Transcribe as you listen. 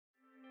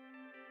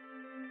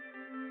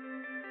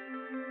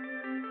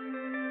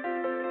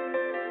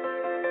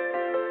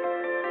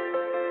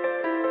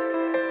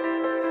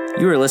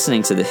You are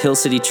listening to the Hill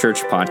City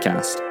Church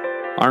podcast.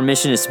 Our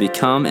mission is to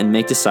become and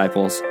make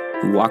disciples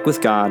who walk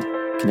with God,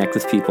 connect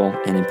with people,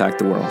 and impact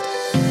the world.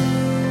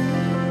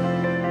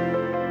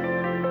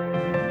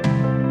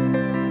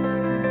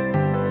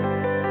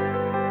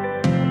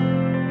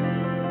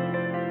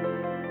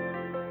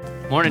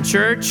 Morning,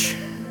 church.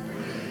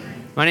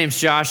 My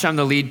name's Josh. I'm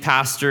the lead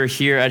pastor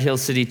here at Hill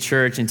City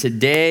Church, and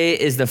today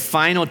is the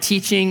final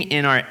teaching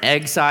in our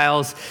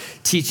Exiles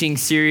teaching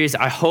series.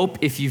 I hope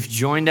if you've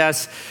joined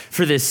us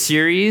for this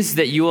series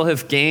that you will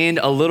have gained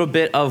a little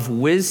bit of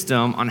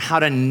wisdom on how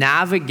to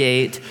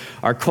navigate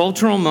our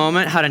cultural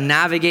moment, how to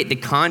navigate the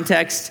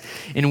context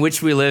in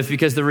which we live,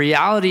 because the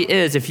reality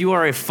is, if you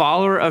are a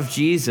follower of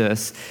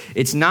Jesus,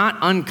 it's not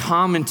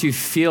uncommon to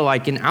feel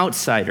like an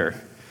outsider,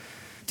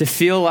 to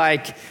feel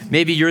like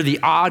maybe you're the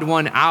odd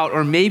one out,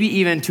 or maybe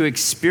even to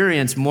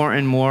experience more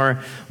and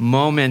more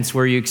moments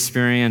where you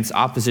experience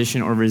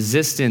opposition or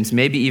resistance,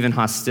 maybe even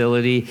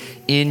hostility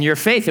in your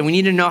faith. And we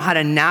need to know how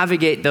to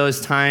navigate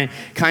those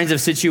kinds of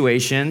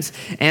situations.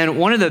 And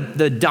one of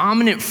the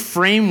dominant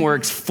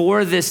frameworks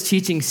for this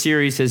teaching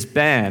series has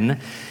been,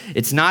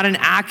 it's not an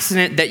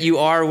accident that you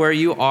are where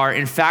you are.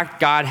 In fact,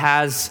 God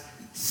has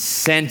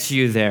sent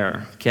you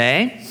there,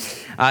 okay?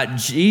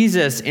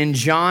 Jesus in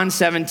John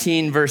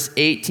 17, verse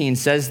 18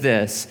 says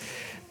this,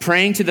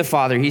 praying to the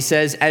Father, he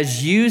says,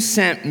 as you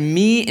sent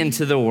me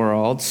into the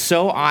world,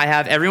 so I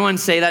have, everyone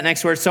say that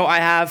next word, so I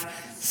have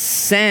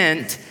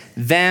sent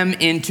them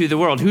into the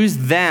world. Who's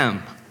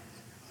them?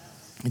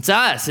 It's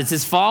us, it's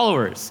his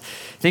followers.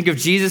 Think of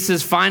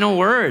Jesus' final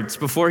words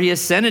before he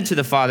ascended to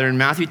the Father in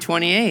Matthew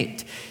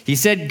 28. He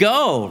said,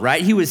 go,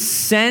 right? He was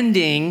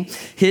sending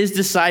his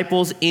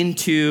disciples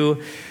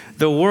into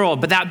the world.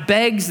 But that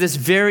begs this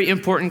very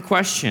important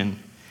question.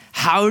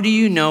 How do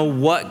you know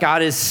what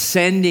God is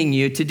sending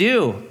you to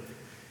do?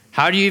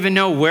 How do you even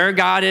know where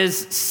God is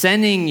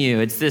sending you?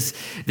 It's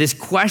this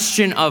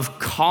question of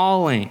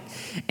calling.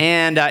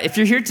 And if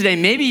you're here today,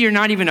 maybe you're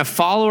not even a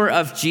follower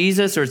of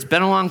Jesus, or it's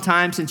been a long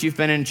time since you've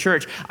been in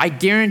church. I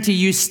guarantee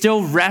you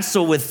still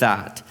wrestle with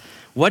that.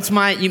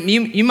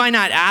 You might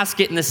not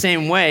ask it in the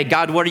same way,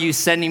 God, what are you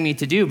sending me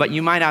to do? But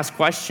you might ask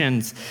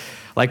questions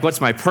like,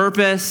 what's my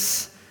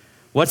purpose?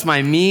 What's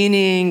my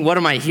meaning? What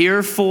am I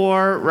here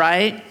for,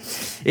 right?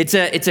 It's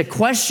a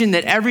question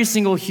that every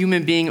single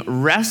human being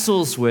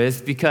wrestles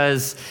with,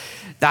 because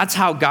that's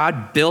how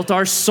God built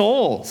our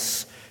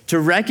souls, to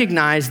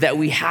recognize that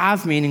we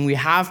have meaning, we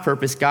have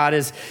purpose, God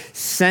is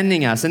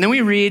sending us. And then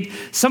we read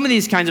some of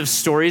these kinds of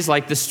stories,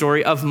 like the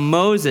story of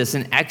Moses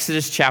in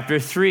Exodus chapter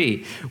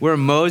 3, where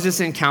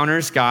Moses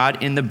encounters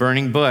God in the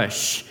burning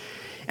bush.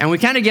 And we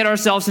kind of get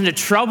ourselves into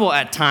trouble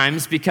at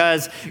times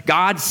because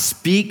God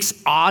speaks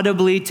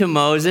audibly to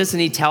Moses and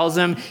he tells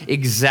him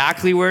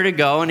exactly where to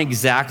go and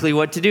exactly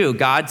what to do.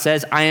 God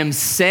says, I am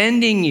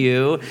sending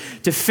you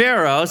to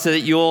Pharaoh so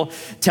that you'll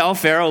tell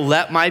Pharaoh,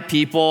 let my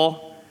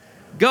people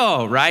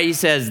go, right? He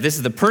says, this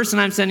is the person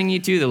I'm sending you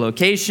to, the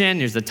location,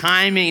 here's the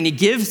timing, and he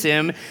gives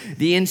him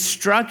the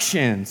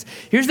instructions.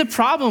 Here's the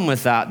problem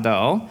with that,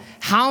 though.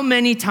 How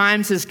many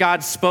times has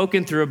God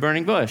spoken through a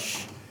burning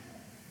bush?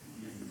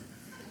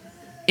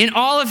 In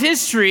all of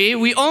history,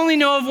 we only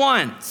know of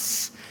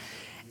once.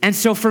 And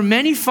so for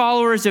many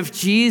followers of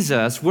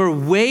Jesus, we're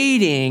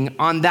waiting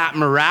on that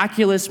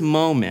miraculous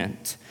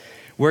moment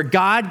where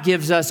God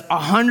gives us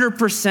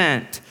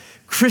 100%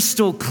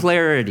 crystal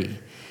clarity.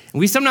 And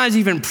we sometimes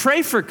even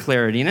pray for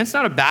clarity, and it's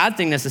not a bad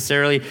thing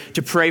necessarily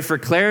to pray for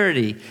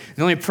clarity.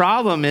 The only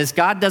problem is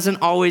God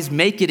doesn't always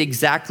make it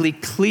exactly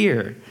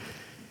clear.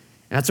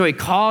 And that's why he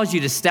calls you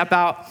to step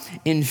out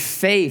in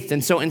faith.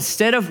 And so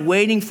instead of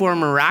waiting for a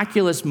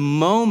miraculous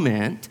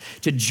moment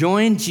to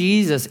join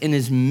Jesus in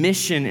his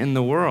mission in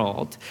the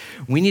world,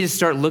 we need to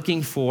start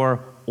looking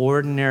for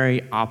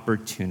ordinary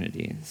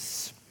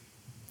opportunities.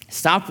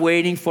 Stop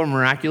waiting for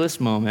miraculous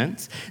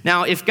moments.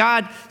 Now, if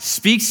God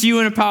speaks to you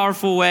in a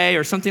powerful way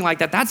or something like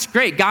that, that's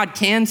great. God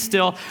can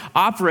still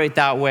operate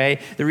that way.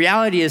 The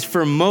reality is,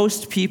 for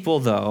most people,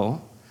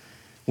 though,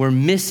 we're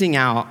missing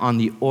out on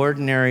the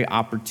ordinary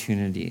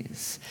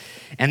opportunities.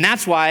 And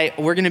that's why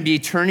we're going to be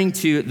turning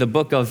to the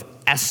book of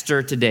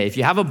Esther today. If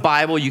you have a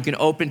Bible, you can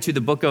open to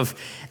the book of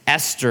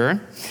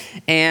Esther.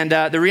 And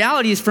the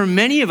reality is, for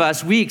many of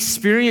us, we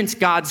experience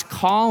God's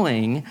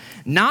calling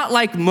not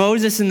like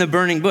Moses in the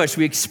burning bush.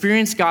 We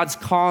experience God's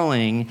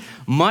calling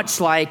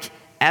much like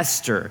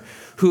Esther,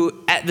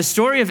 who, the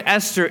story of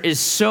Esther is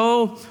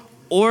so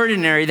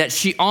ordinary that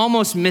she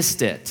almost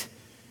missed it.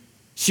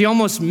 She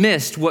almost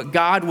missed what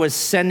God was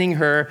sending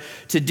her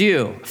to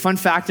do. Fun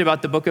fact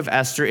about the book of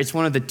Esther, it's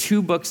one of the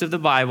 2 books of the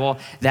Bible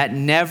that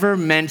never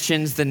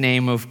mentions the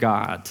name of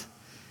God.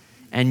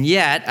 And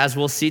yet, as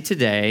we'll see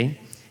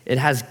today, it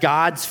has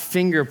God's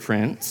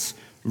fingerprints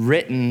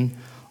written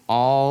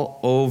all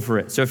over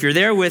it. So if you're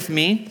there with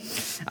me,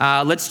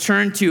 let's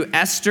turn to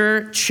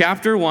Esther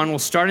chapter 1. We'll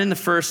start in the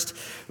first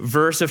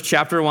verse of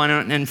chapter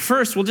 1. And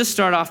first, we'll just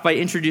start off by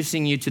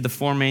introducing you to the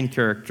four main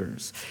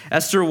characters.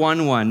 Esther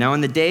 1:1. Now,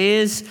 in the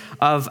days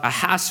of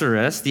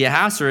Ahasuerus, the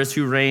Ahasuerus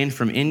who reigned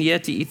from India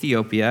to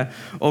Ethiopia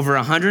over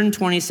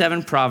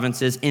 127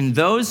 provinces, in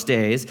those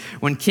days,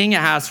 when King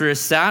Ahasuerus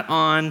sat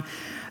on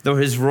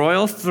his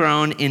royal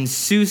throne in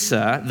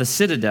Susa, the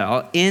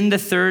citadel, in the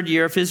 3rd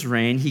year of his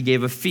reign, he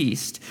gave a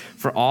feast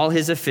for all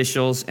his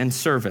officials and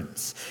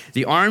servants.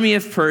 The army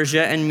of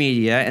Persia and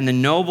Media and the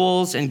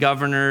nobles and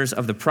governors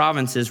of the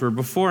provinces were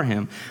before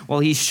him,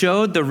 while he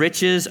showed the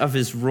riches of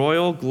his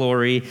royal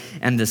glory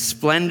and the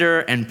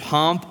splendor and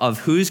pomp of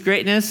whose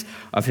greatness?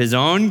 Of his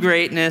own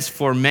greatness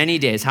for many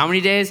days. How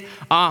many days?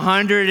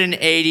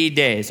 180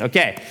 days.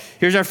 Okay,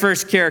 here's our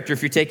first character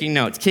if you're taking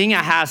notes. King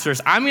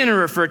Ahasuerus. I'm going to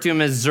refer to him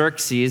as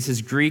Xerxes,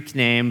 his Greek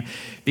name,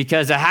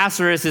 because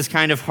Ahasuerus is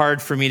kind of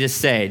hard for me to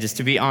say, just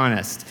to be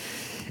honest.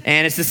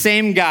 And it's the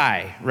same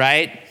guy,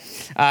 right?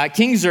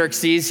 King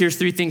Xerxes, here's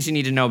 3 things you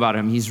need to know about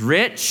him. He's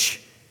rich,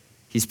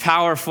 he's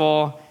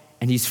powerful,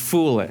 and he's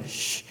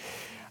foolish.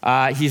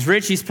 He's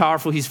rich, he's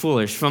powerful, he's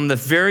foolish. From the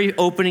very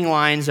opening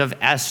lines of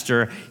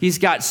Esther, he's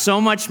got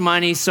so much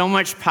money, so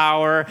much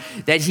power,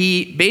 that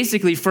he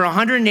basically, for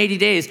 180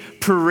 days,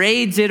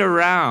 parades it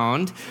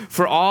around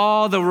for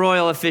all the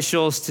royal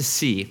officials to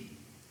see.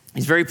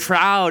 He's very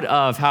proud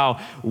of how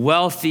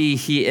wealthy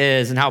he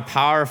is and how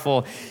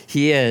powerful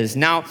he is.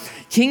 Now,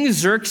 King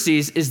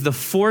Xerxes is the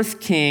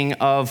 4th king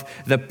of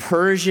the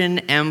Persian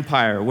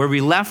Empire. Where we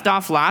left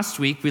off last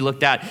week, we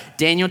looked at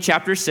Daniel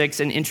chapter 6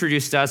 and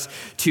introduced us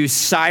to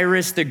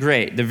Cyrus the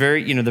Great, the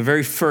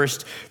very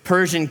first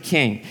Persian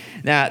king.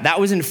 Now, that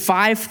was in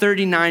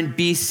 539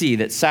 BC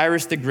that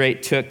Cyrus the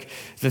Great took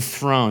the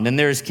throne. Then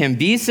there's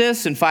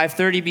Cambyses in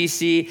 530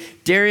 BC,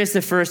 Darius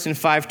the First in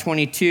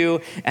 522,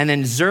 and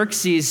then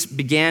Xerxes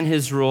began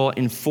his rule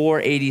in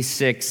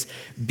 486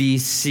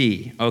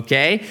 BC,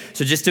 okay?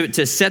 So just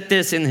to set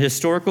this in the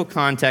historical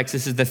context,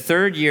 this is the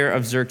 3rd year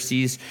of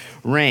Xerxes'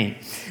 reign.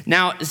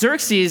 Now,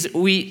 Xerxes,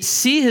 we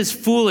see his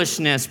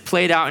foolishness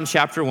played out in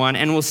chapter 1,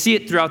 and we'll see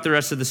it throughout the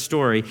rest of the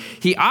story.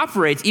 He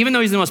operates, even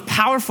though he's the most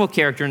powerful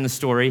character in the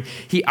story,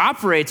 he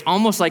operates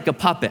almost like a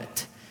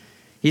puppet.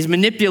 He's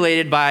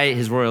manipulated by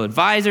his royal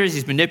advisors.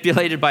 He's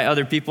manipulated by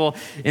other people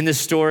in the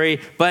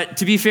story. But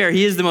to be fair,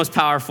 he is the most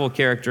powerful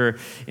character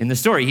in the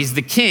story. He's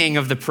the king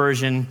of the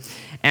Persian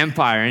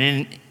Empire. And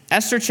in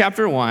Esther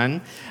chapter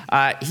 1,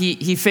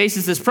 he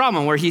faces this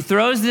problem where he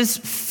throws this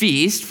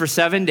feast for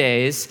 7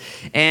 days,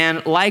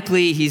 and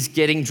likely he's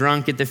getting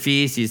drunk at the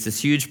feast. He's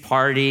this huge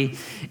party.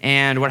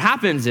 And what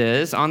happens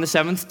is, on the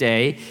 7th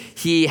day,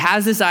 he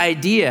has this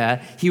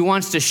idea. He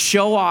wants to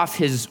show off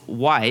his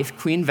wife,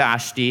 Queen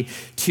Vashti,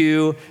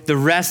 to the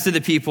rest of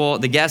the people,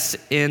 the guests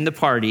in the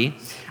party.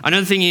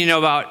 Another thing you know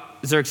about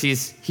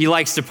Xerxes, he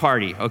likes to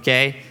party,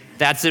 okay?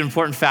 That's an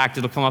important fact.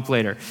 It'll come up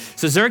later.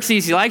 So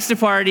Xerxes, he likes to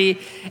party,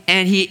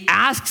 and he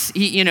asks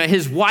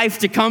his wife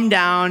to come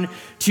down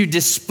to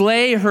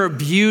display her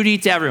beauty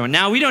to everyone.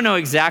 Now, we don't know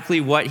exactly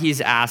what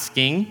he's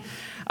asking,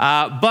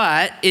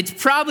 but it's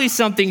probably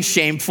something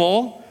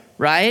shameful,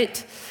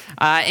 right?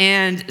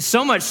 And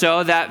so much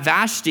so that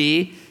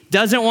Vashti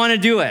doesn't want to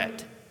do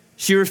it.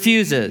 She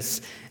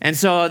refuses. And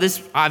so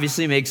this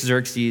obviously makes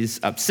Xerxes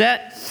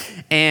upset,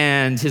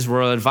 and his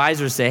royal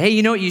advisors say, hey,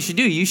 you know what you should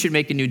do? You should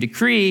make a new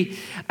decree,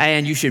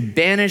 and you should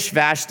banish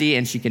Vashti,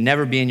 and she can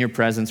never be in your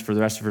presence for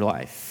the rest of her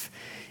life.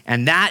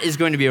 And that is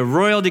going to be a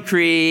royal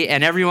decree,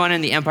 and everyone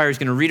in the empire is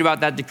going to read about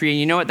that decree. And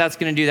you know what that's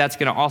going to do? That's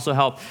going to also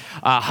help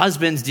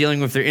husbands dealing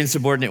with their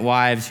insubordinate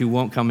wives who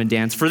won't come and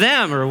dance for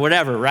them or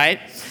whatever,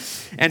 right?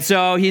 And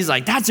so he's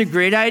like, that's a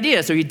great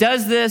idea. So he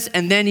does this,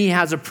 and then he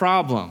has a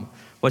problem.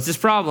 What's his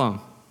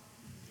problem?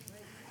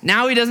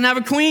 Now he doesn't have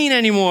a queen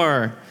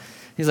anymore.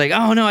 He's like,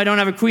 oh no, I don't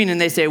have a queen. And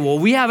they say, well,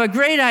 we have a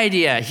great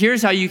idea.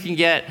 Here's how you can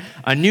get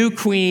a new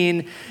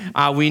queen.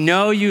 We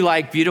know you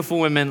like beautiful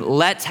women.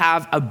 Let's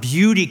have a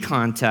beauty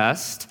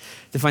contest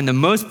to find the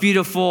most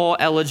beautiful,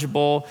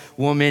 eligible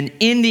woman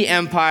in the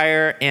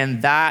empire.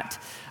 And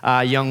that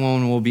young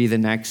woman will be the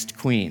next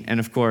queen. And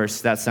of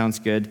course, that sounds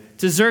good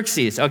to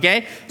Xerxes,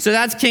 okay? So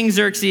that's King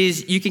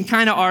Xerxes. You can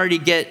kind of already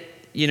get,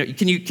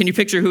 can you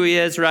picture who he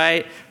is,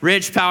 right?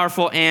 Rich,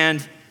 powerful,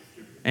 and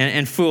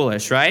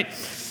foolish, right?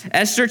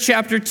 Esther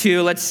chapter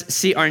 2, let's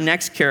see our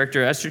next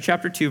character. Esther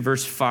chapter 2,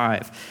 verse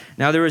 5.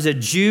 Now there was a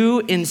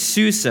Jew in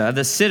Susa,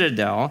 the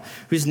citadel,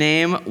 whose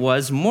name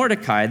was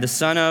Mordecai, the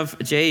son of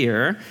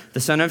Jair, the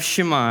son of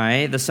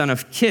Shimei, the son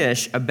of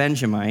Kish, a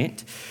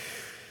Benjamite,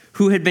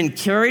 who had been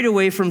carried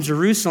away from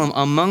Jerusalem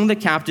among the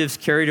captives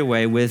carried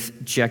away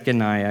with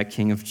Jeconiah,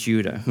 king of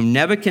Judah, whom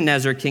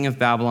Nebuchadnezzar, king of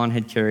Babylon,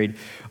 had carried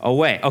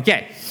away.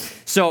 Okay,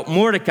 so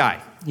Mordecai,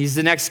 he's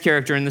the next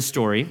character in the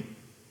story.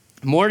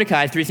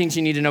 Mordecai, 3 things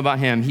you need to know about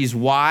him. He's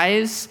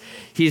wise,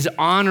 he's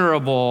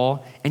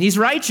honorable, and he's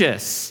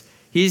righteous.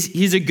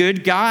 He's a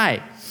good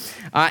guy.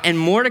 And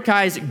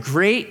Mordecai's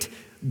great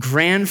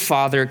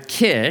grandfather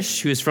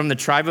Kish, who is from the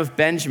tribe of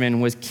Benjamin,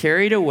 was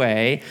carried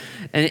away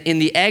in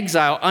the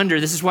exile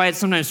under, this is why it's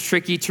sometimes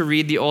tricky to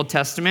read the Old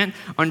Testament,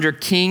 under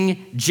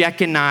King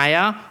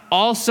Jeconiah,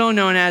 also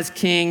known as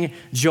King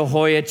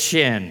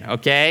Jehoiachin,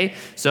 okay?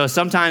 So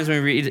sometimes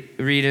when we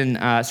read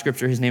in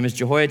scripture, his name is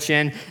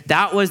Jehoiachin.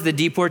 That was the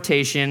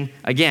deportation,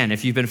 again,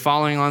 if you've been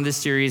following on this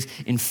series,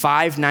 in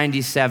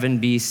 597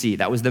 BC.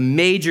 That was the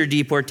major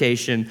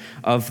deportation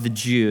of the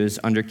Jews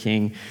under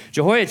King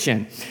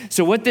Jehoiachin.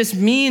 So what this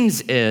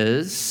means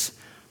is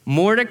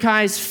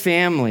Mordecai's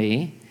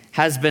family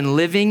has been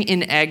living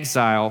in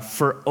exile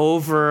for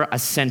over a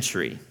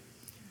century,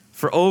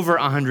 for over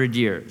 100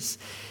 years.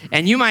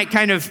 And you might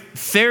kind of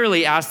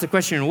fairly ask the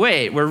question,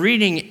 wait, we're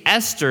reading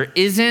Esther,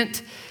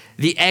 isn't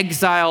the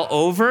exile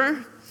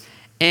over?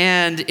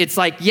 And it's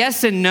like,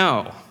 yes and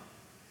no,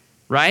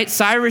 right?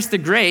 Cyrus the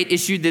Great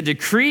issued the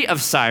decree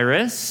of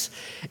Cyrus,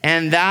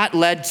 and that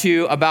led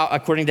to about,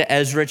 according to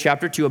Ezra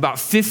chapter 2, about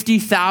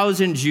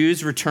 50,000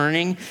 Jews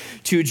returning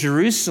to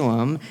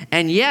Jerusalem.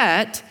 And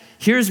yet,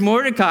 here's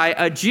Mordecai,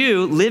 a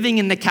Jew living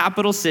in the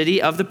capital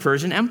city of the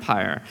Persian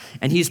Empire.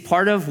 And he's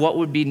part of what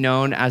would be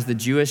known as the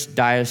Jewish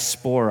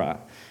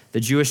diaspora, the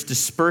Jewish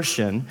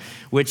dispersion,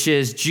 which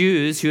is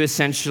Jews who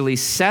essentially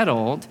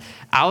settled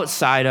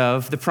outside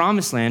of the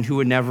promised land who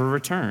would never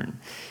return.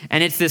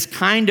 And it's this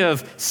kind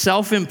of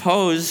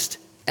self-imposed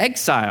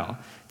exile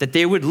that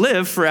they would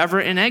live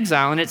forever in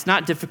exile. And it's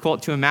not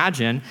difficult to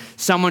imagine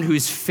someone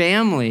whose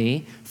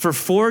family for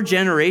 4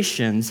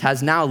 generations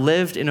has now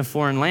lived in a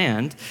foreign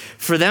land,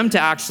 for them to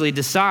actually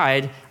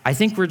decide, I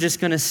think we're just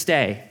going to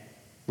stay.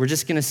 We're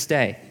just going to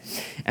stay.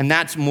 And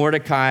that's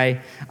Mordecai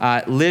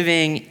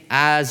living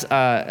as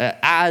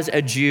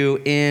a Jew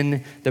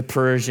in the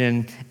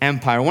Persian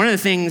Empire. One of the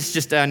things,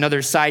 just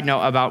another side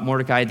note about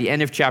Mordecai at the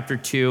end of chapter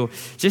 2,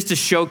 just to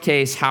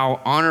showcase how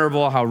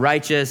honorable, how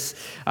righteous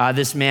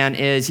this man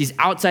is. He's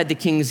outside the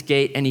king's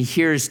gate and he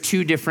hears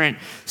 2 different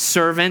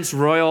servants,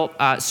 royal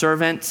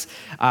servants,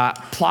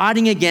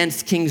 plotting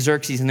against King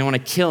Xerxes, and they want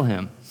to kill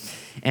him.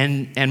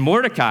 And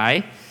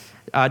Mordecai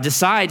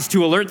decides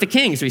to alert the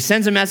king. So he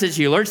sends a message,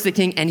 he alerts the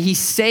king, and he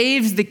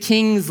saves the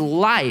king's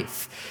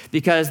life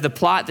because the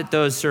plot that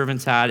those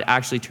servants had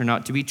actually turned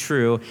out to be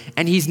true,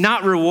 and he's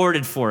not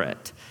rewarded for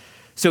it.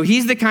 So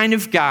he's the kind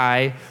of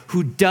guy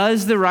who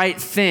does the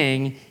right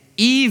thing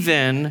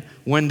even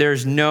when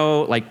there's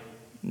no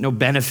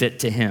benefit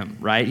to him,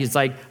 right? He's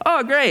like,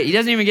 oh, great. He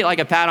doesn't even get like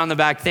a pat on the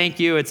back, thank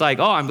you. It's like,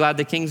 oh, I'm glad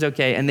the king's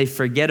okay. And they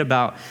forget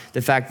about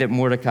the fact that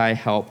Mordecai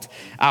helped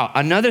out.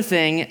 Another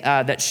thing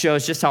that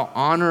shows just how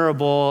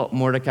honorable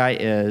Mordecai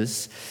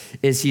is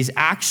he's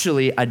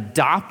actually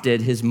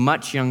adopted his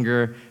much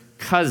younger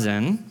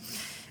cousin,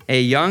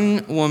 a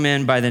young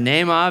woman by the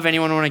name of,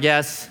 anyone want to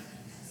guess?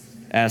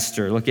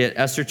 Esther. Look at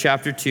Esther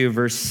chapter 2,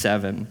 verse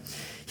 7.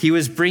 He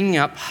was bringing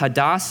up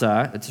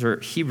Hadassah, it's her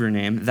Hebrew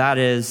name, that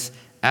is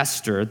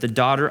Esther, the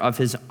daughter of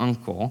his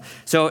uncle.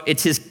 So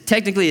it's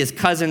technically his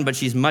cousin, but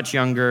she's much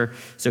younger.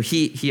 So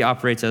he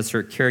operates as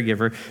her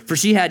caregiver. For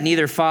she had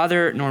neither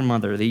father nor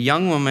mother. The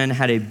young woman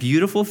had a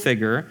beautiful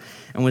figure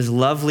and was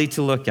lovely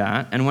to look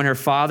at. And when her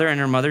father and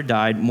her mother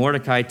died,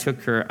 Mordecai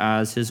took her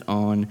as his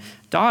own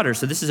daughter.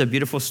 So this is a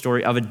beautiful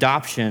story of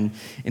adoption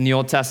in the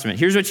Old Testament.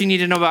 Here's what you need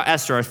to know about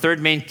Esther, our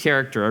third main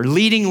character, our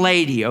leading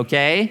lady,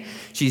 okay?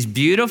 She's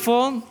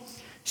beautiful,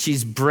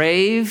 she's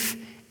brave,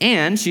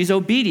 and she's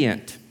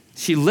obedient.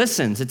 She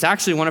listens. It's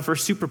actually one of her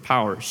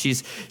superpowers.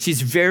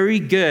 She's very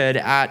good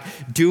at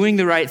doing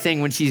the right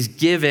thing when she's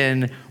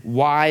given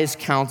wise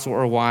counsel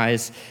or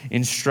wise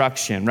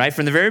instruction, right?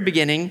 From the very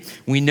beginning,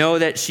 we know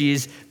that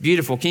she's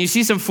beautiful. Can you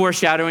see some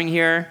foreshadowing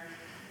here?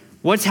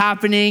 What's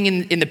happening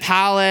in the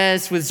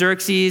palace with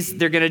Xerxes?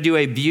 They're going to do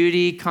a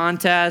beauty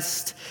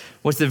contest.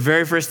 What's the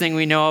very first thing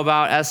we know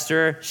about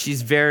Esther?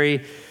 She's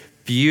very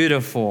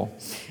beautiful.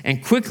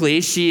 And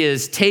quickly, she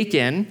is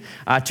taken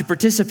to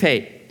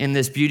participate in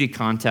this beauty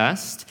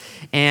contest.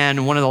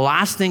 And one of the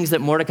last things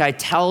that Mordecai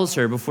tells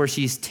her before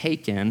she's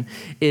taken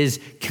is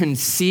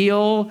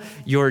conceal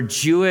your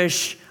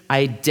Jewish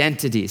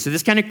identity. So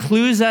this kind of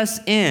clues us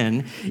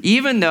in.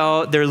 Even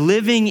though they're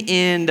living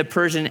in the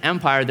Persian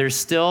Empire, there's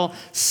still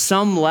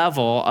some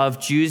level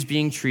of Jews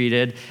being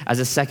treated as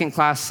a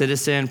second-class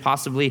citizen,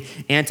 possibly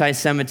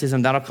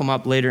anti-Semitism. That'll come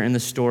up later in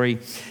the story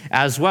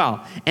as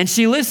well. And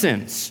she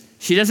listens.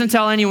 She doesn't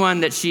tell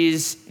anyone that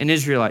she's an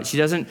Israelite. She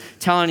doesn't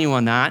tell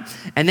anyone that.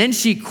 And then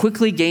she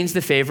quickly gains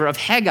the favor of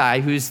Haggai,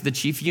 who's the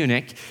chief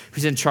eunuch,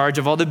 who's in charge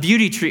of all the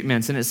beauty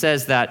treatments. And it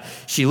says that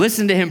she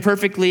listened to him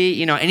perfectly.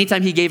 You know,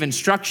 anytime he gave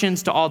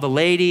instructions to all the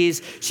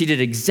ladies, she did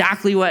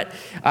exactly what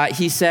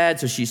he said.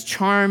 So she's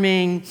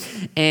charming.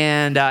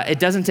 And it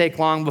doesn't take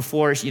long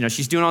before,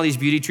 she's doing all these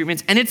beauty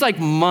treatments. And it's like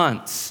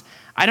months.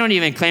 I don't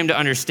even claim to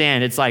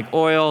understand. It's like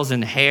oils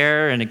and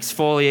hair and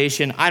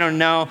exfoliation. I don't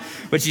know,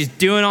 but she's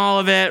doing all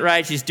of it,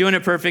 right? She's doing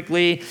it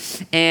perfectly.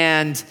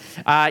 And,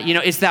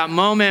 it's that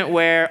moment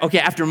where, okay,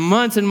 after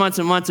months and months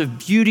and months of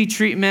beauty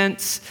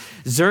treatments,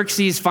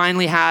 Xerxes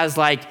finally has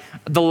like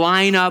the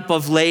lineup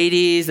of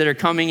ladies that are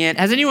coming in.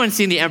 Has anyone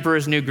seen The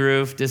Emperor's New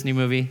Groove, Disney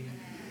movie?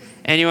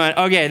 And you went,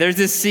 okay, there's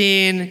this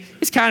scene.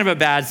 It's kind of a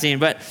bad scene,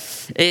 but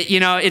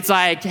it's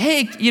like,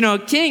 hey,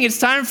 king, it's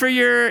time for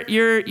your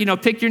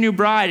pick your new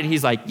bride. And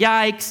he's like,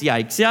 yikes,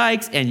 yikes,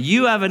 yikes. And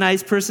you have a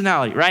nice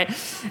personality, right?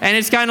 And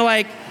it's kind of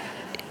like,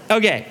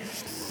 okay.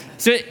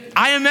 So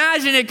I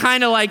imagine it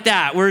kind of like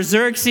that, where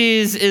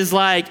Xerxes is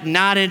like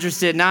not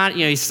interested, I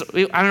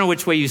don't know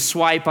which way you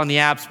swipe on the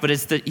apps, but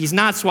he's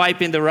not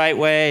swiping the right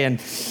way.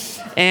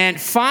 And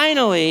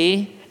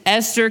finally,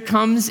 Esther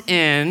comes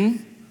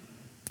in,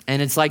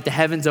 and it's like the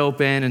heavens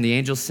open and the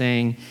angels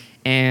sing,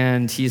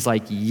 and he's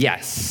like,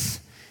 yes.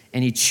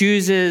 And he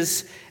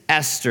chooses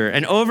Esther.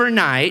 And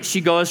overnight,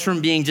 she goes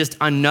from being just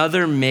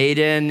another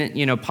maiden,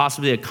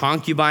 possibly a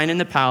concubine in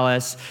the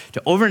palace,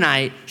 to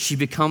overnight, she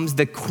becomes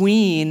the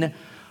queen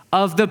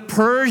of the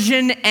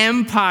Persian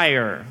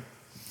Empire.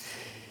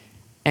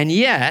 And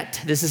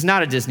yet, this is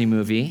not a Disney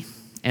movie,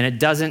 and it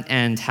doesn't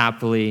end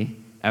happily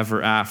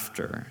ever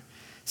after.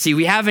 See,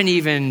 we haven't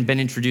even been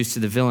introduced to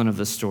the villain of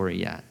the story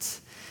yet.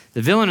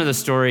 The villain of the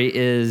story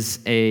is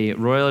a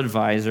royal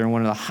advisor,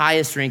 one of the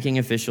highest ranking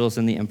officials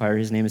in the empire.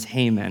 His name is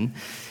Haman.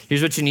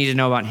 Here's what you need to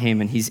know about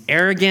Haman. He's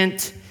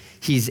arrogant,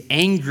 he's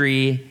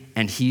angry,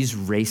 and he's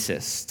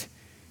racist.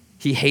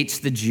 He hates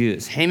the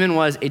Jews. Haman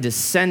was a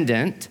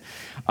descendant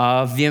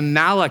of the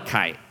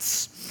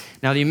Amalekites.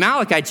 Now, the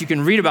Amalekites, you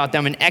can read about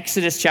them in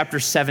Exodus chapter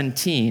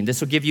 17.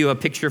 This will give you a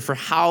picture for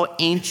how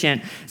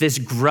ancient this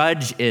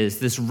grudge is,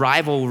 this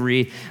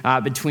rivalry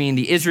between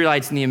the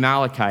Israelites and the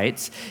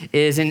Amalekites.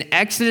 Is in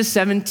Exodus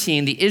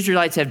 17, the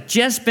Israelites have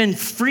just been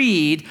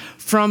freed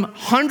from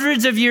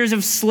hundreds of years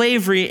of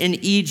slavery in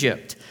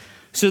Egypt.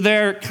 So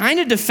they're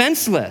kind of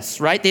defenseless,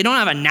 right? They don't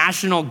have a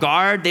national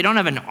guard. They don't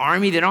have an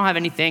army. They don't have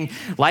anything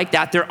like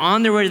that. They're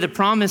on their way to the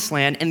promised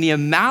land, and the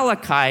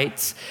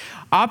Amalekites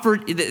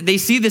they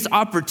see this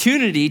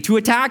opportunity to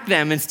attack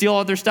them and steal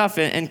all their stuff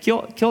and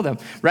kill them,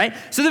 right?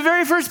 So the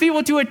very first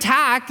people to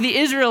attack the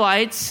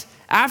Israelites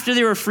after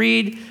they were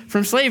freed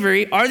from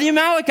slavery are the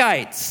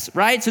Amalekites,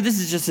 right? So this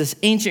is just this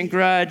ancient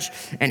grudge,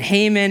 and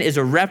Haman is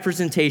a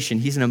representation.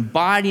 He's an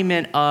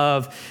embodiment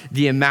of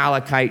the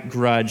Amalekite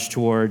grudge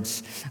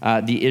towards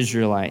the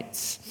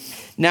Israelites.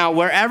 Now,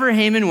 wherever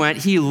Haman went,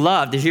 he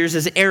loved, here's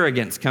his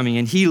arrogance coming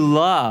in, he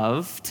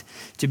loved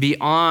to be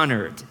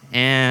honored,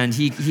 and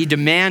he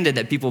demanded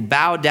that people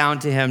bow down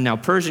to him. Now,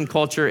 Persian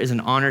culture is an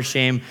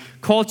honor-shame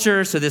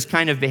culture, so this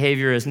kind of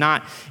behavior is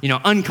not,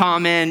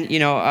 uncommon,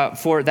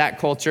 for that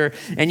culture.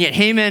 And yet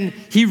Haman,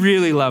 he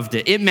really loved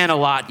it. It meant a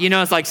lot.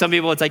 It's like some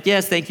people, it's like,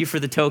 yes, thank you for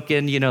the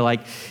token,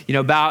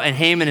 bow. And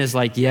Haman is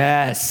like,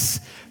 yes,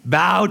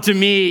 bow to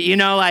me.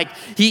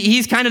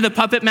 He's kind of the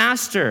puppet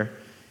master.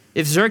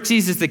 If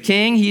Xerxes is the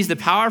king, he's the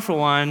powerful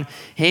one.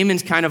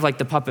 Haman's kind of like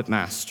the puppet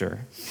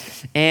master.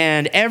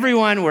 And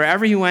everyone,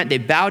 wherever he went, they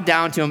bowed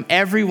down to him,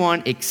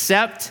 everyone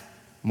except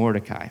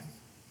Mordecai.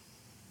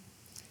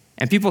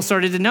 And people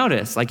started to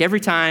notice, like every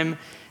time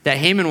that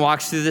Haman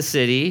walks through the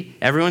city,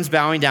 everyone's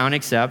bowing down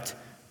except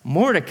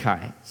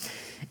Mordecai.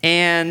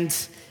 And,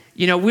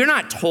 we're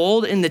not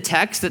told in the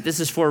text that this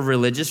is for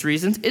religious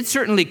reasons. It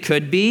certainly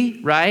could be,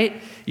 right?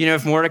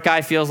 If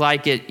Mordecai feels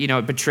like it,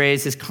 it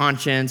betrays his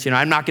conscience,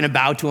 I'm not going to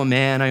bow to a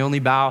man, I only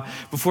bow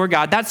before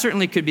God. That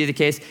certainly could be the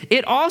case.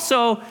 It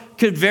also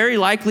could very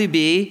likely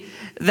be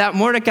that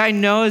Mordecai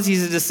knows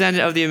he's a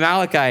descendant of the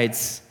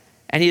Amalekites.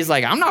 And he's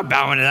like, I'm not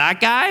bowing to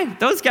that guy.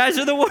 Those guys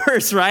are the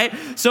worst, right?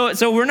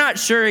 So we're not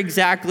sure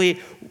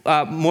exactly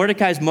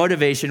Mordecai's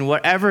motivation.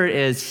 Whatever it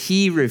is,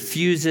 he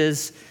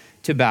refuses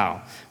to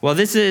bow. Well,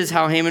 this is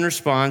how Haman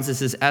responds.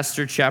 This is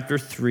Esther chapter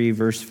 3,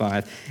 verse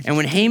 5. And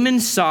when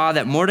Haman saw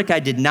that Mordecai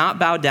did not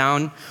bow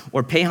down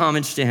or pay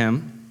homage to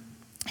him,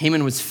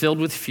 Haman was filled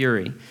with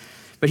fury.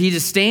 But he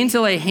disdained to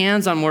lay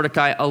hands on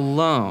Mordecai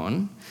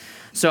alone.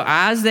 So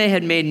as they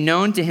had made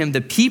known to him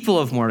the people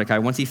of Mordecai,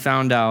 once he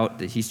found out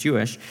that he's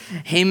Jewish,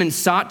 Haman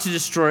sought to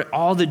destroy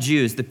all the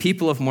Jews, the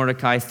people of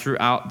Mordecai,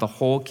 throughout the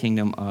whole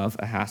kingdom of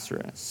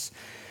Ahasuerus.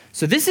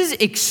 So this is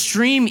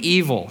extreme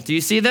evil. Do you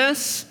see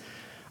this?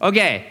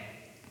 Okay,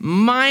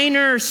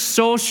 minor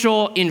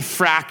social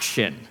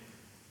infraction,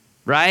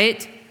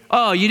 right?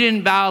 Oh, you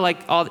didn't bow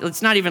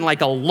it's not even like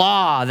a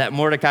law that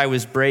Mordecai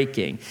was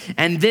breaking.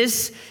 And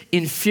this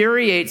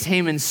infuriates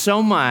Haman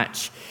so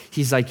much,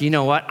 he's like, you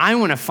know what? I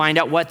want to find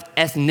out what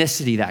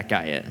ethnicity that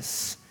guy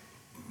is.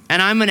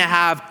 And I'm going to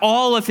have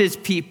all of his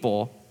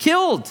people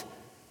killed.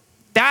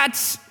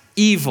 That's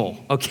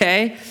evil,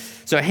 okay?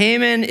 So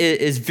Haman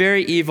is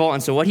very evil,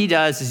 and so what he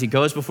does is he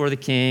goes before the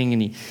king,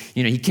 and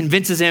he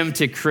convinces him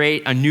to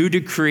create a new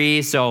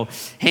decree. So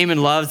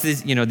Haman loves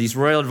these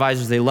royal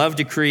advisors. They love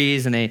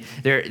decrees, and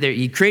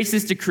he creates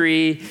this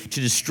decree to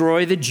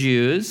destroy the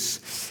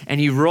Jews, and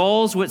he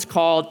rolls what's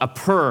called a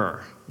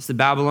pur. It's the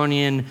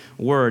Babylonian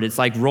word. It's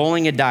like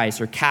rolling a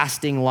dice or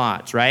casting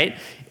lots, right?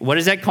 What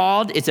is that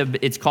called?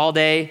 It's called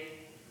a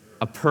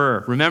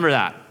pur. Remember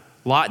that.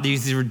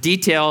 These are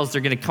details.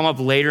 They're going to come up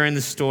later in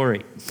the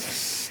story.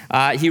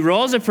 He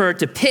rolls a pur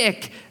to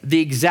pick the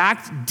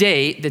exact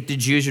date that the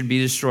Jews would be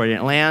destroyed. And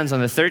it lands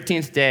on the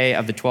 13th day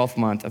of the 12th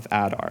month of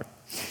Adar.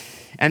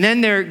 And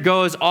then there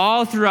goes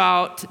all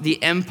throughout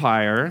the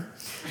empire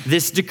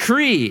this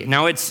decree.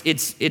 Now it's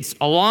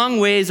a long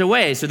ways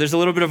away, so there's a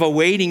little bit of a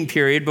waiting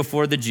period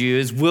before the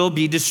Jews will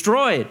be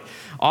destroyed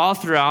all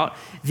throughout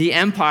the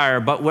empire.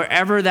 But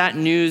wherever that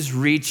news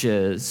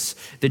reaches,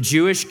 the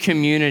Jewish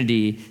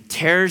community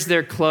tears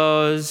their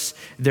clothes,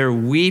 they're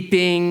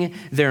weeping,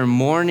 they're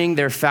mourning,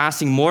 they're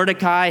fasting.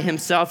 Mordecai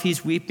himself,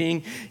 he's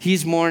weeping,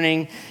 he's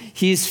mourning,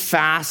 he's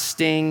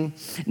fasting.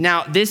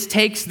 Now this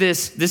is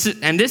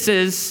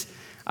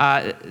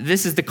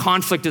the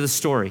conflict of the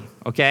story,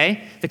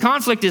 okay? The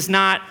conflict is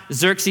not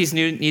Xerxes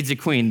needs a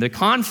queen. The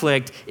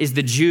conflict is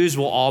the Jews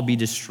will all be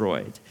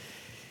destroyed.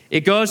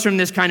 It goes from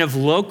this kind of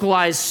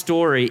localized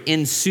story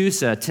in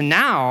Susa to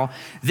now,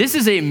 this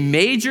is a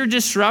major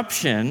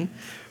disruption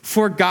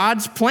for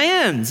God's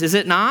plans, is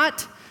it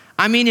not?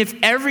 I mean, if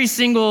every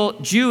single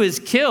Jew is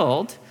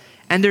killed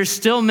and there's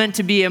still meant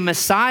to be a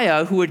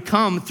Messiah who would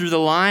come through the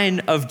line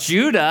of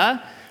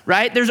Judah,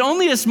 right? There's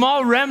only a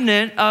small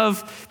remnant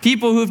of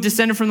people who've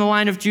descended from the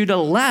line of Judah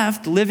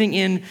left living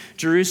in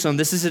Jerusalem.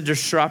 This is a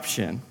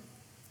disruption.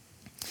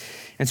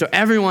 And so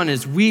everyone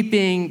is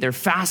weeping, they're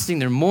fasting,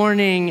 they're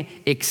mourning,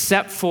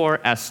 except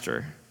for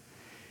Esther.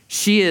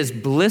 She is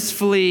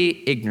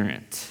blissfully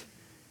ignorant.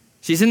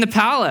 She's in the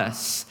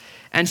palace,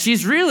 and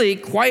she's really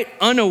quite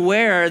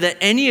unaware that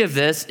any of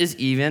this is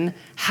even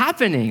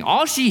happening.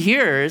 All she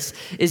hears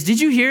is,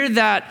 did you hear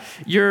that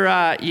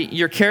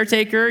your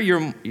caretaker,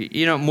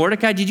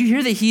 Mordecai, did you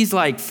hear that he's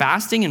like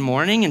fasting and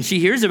mourning? And she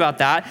hears about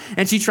that,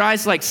 and she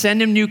tries to like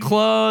send him new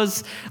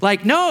clothes.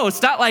 Like, no,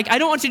 stop, like, I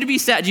don't want you to be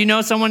sad. Do you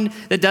know someone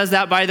that does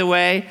that, by the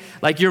way?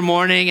 Like you're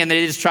mourning, and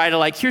they just try to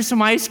like, here's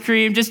some ice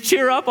cream, just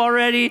cheer up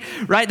already,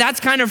 right? That's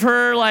kind of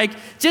her, like,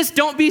 just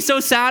don't be so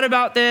sad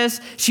about this.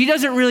 She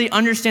doesn't really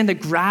understand the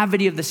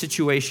gravity of the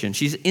situation.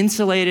 She's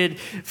insulated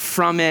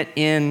from it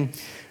in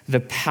the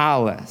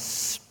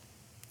palace.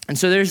 And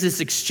so there's this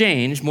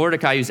exchange,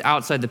 Mordecai who's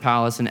outside the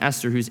palace and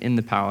Esther who's in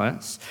the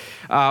palace,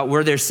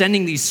 where they're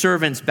sending these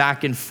servants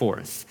back and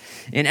forth.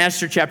 In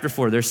Esther chapter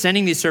 4, they're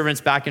sending these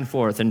servants back and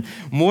forth, and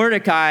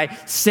Mordecai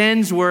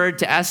sends word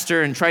to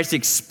Esther and tries to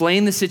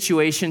explain the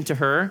situation to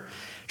her,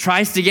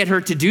 tries to get her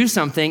to do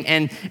something,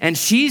 and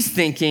she's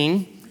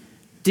thinking,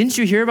 didn't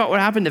you hear about what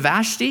happened to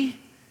Vashti?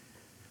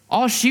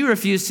 All she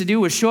refused to do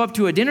was show up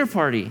to a dinner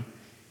party.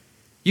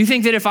 You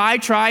think that if I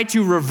try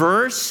to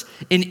reverse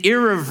an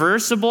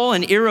irreversible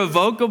and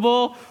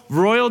irrevocable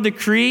royal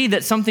decree,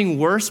 that something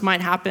worse might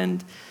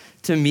happen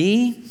to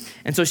me?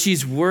 And so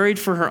she's worried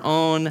for her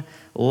own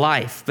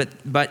life.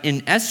 But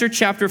in Esther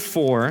chapter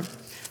 4,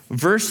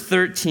 verse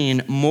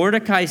 13,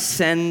 Mordecai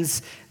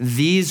sends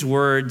these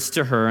words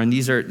to her, and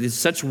there's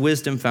such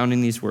wisdom found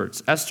in these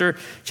words. Esther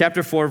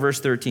chapter 4, verse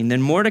 13.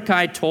 Then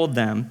Mordecai told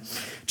them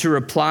to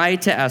reply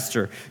to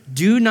Esther,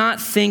 do not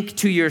think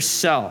to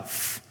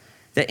yourself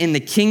that in the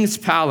king's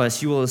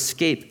palace you will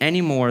escape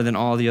any more than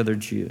all the other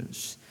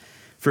Jews.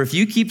 For if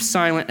you keep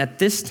silent at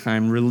this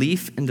time,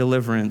 relief and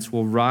deliverance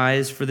will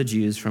rise for the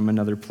Jews from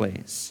another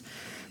place.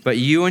 But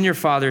you and your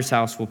father's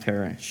house will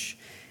perish.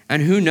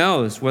 And who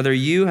knows whether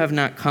you have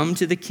not come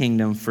to the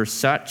kingdom for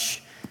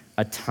such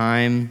a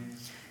time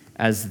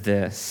as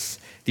this.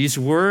 These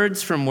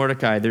words from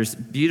Mordecai, there's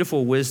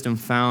beautiful wisdom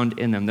found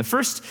in them. The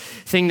first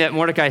thing that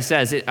Mordecai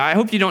says, I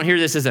hope you don't hear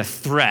this as a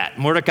threat.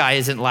 Mordecai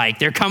isn't like,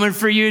 they're coming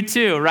for you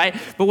too, right?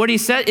 But what he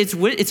said,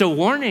 it's a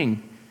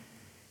warning.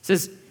 It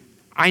says,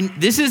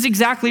 this is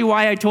exactly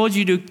why I told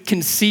you to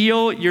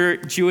conceal your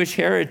Jewish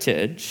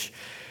heritage.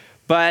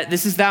 But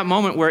this is that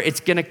moment where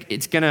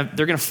they're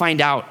gonna find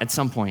out at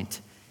some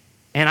point.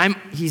 And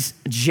he's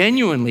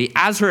genuinely,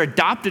 as her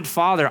adopted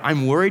father,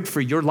 I'm worried for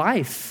your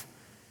life.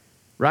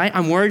 Right?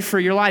 I'm worried for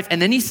your life.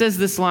 And then he says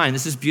this line,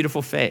 this is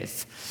beautiful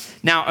faith.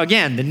 Now,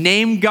 again, the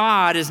name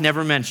God is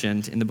never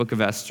mentioned in the book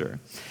of Esther.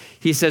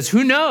 He says,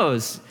 who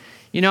knows?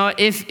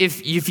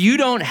 If you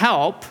don't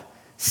help,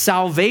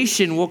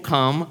 salvation will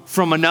come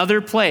from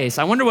another place.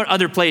 I wonder what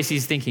other place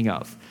he's thinking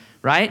of,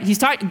 right? He's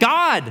talking,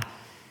 God.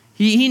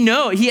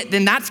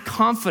 Then that's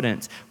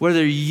confidence.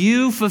 Whether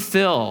you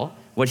fulfill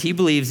what he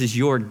believes is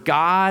your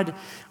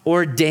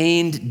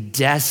God-ordained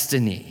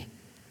destiny.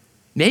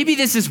 Maybe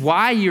this is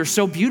why you're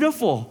so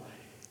beautiful.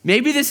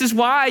 Maybe this is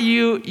why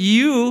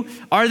you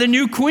are the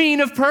new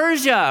queen of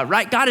Persia,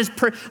 right? God is,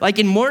 like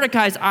in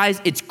Mordecai's eyes,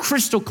 it's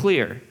crystal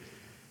clear.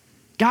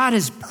 God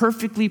has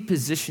perfectly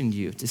positioned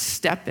you to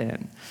step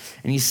in.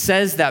 And he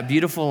says that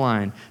beautiful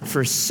line,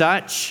 for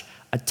such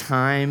a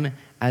time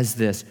as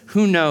this.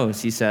 Who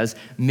knows, he says,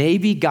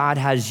 maybe God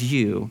has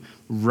you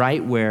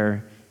right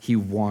where he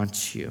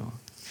wants you.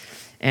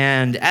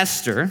 And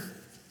Esther,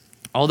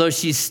 although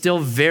she's still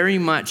very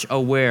much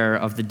aware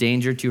of the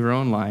danger to her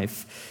own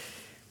life,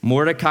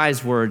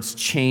 Mordecai's words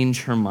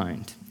change her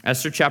mind.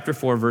 Esther chapter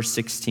 4, verse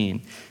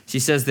 16. She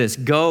says this,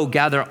 go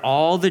gather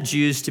all the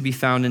Jews to be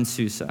found in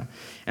Susa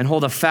and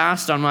hold a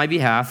fast on my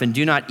behalf and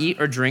do not eat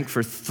or drink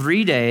for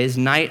 3 days,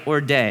 night or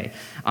day.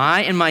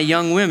 I and my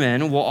young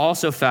women will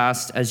also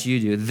fast as you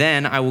do.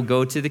 Then I will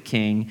go to the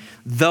king,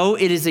 though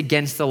it is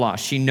against the law.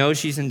 She knows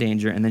she's in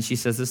danger. And then she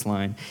says this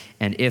line,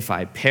 and if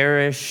I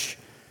perish,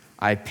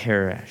 I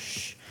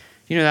perish.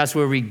 You know, that's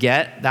where we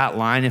get that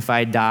line, if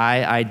I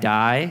die, I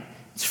die.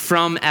 It's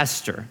from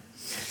Esther.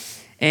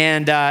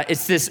 And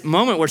it's this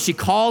moment where she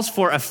calls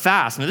for a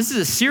fast. Now, this is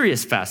a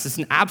serious fast. It's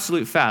an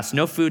absolute fast.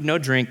 No food, no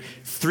drink,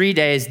 3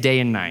 days, day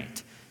and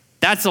night.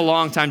 That's a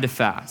long time to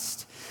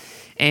fast.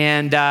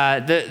 And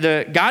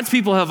the God's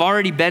people have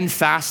already been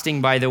fasting,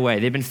 by the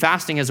way. They've been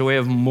fasting as a way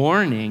of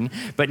mourning,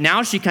 but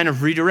now she kind of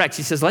redirects.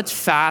 She says, let's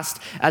fast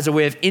as a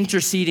way of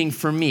interceding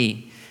for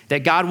me,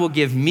 that God will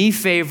give me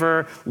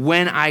favor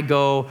when I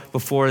go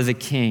before the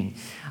king.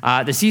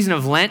 The season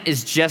of Lent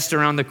is just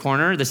around the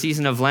corner. The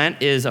season of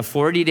Lent is a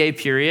 40-day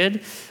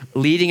period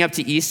leading up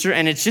to Easter,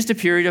 and it's just a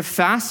period of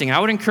fasting. I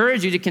would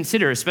encourage you to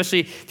consider, especially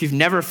if you've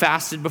never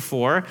fasted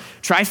before,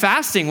 try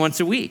fasting once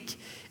a week.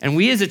 And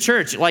we as a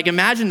church, like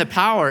imagine the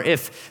power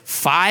if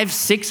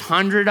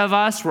 500-600 of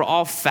us were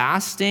all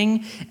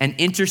fasting and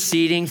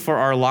interceding for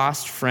our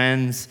lost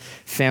friends,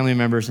 family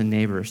members, and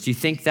neighbors. Do you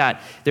think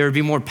that there would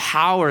be more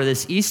power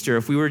this Easter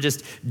if we were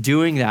just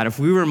doing that, if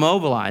we were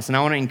mobilized? And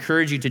I want to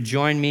encourage you to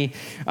join me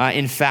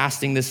in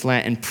fasting this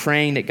Lent and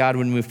praying that God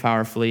would move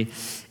powerfully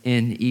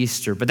in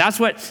Easter. But that's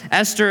what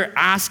Esther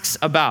asks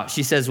about.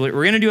 She says, we're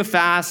going to do a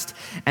fast.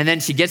 And then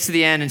she gets to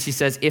the end and she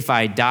says, if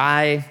I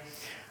die,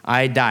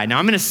 I die. Now,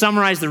 I'm going to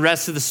summarize the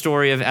rest of the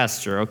story of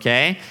Esther,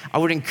 okay? I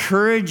would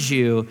encourage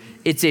you,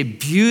 it's a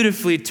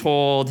beautifully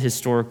told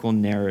historical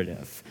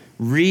narrative.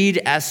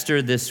 Read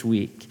Esther this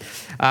week.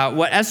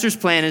 What Esther's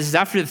plan is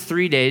after the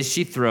 3 days,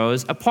 she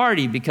throws a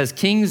party because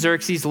King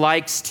Xerxes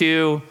likes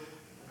to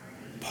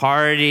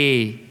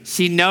party.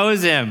 She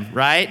knows him,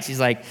 right? She's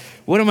like,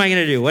 what am I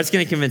going to do? What's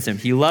going to convince him?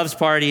 He loves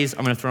parties.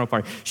 I'm going to throw a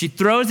party. She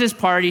throws this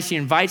party. She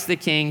invites the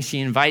king. She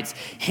invites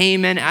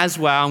Haman as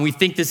well. And we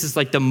think this is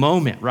like the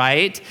moment,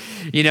 right?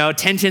 You know,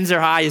 tensions are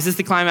high. Is this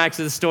the climax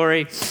of the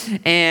story?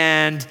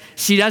 And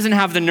she doesn't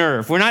have the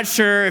nerve. We're not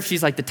sure if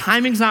she's like, the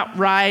timing's not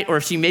right, or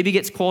if she maybe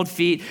gets cold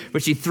feet,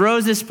 but she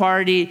throws this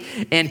party,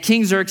 and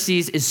King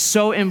Xerxes is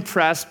so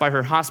impressed by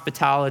her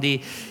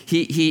hospitality.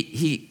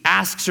 He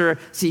asks her,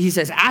 he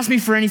says, ask me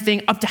for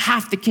anything up to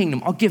half the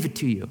kingdom. I'll give it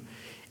to you.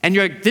 And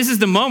you're like, this is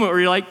the moment where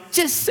you're like,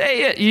 just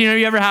say it. You know,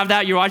 you ever have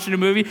that? You're watching a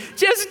movie,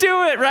 just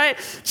do it, right?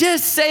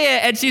 Just say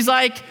it. And she's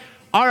like,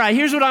 all right,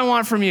 here's what I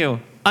want from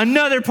you.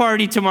 Another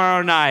party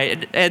tomorrow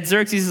night. And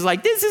Xerxes is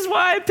like, this is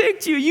why I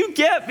picked you. You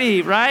get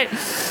me, right?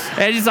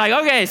 And he's like,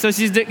 okay, so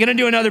she's going to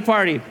do another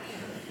party.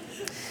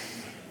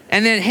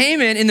 And then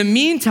Haman, in the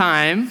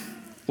meantime,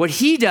 what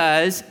he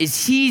does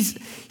is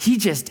he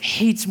just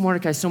hates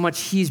Mordecai so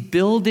much, he's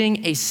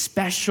building a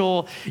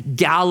special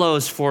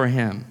gallows for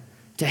him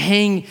to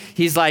hang.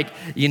 He's like,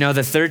 you know,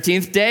 the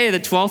 13th day of the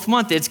 12th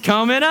month, it's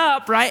coming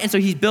up, right? And so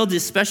he builds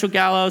this special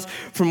gallows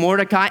for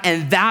Mordecai.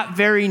 And that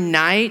very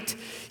night,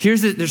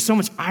 there's so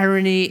much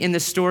irony in the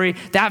story.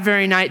 That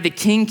very night, the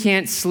king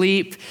can't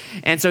sleep.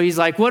 And so he's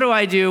like, what do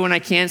I do when I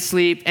can't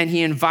sleep? And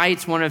he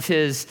invites one of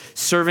his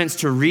servants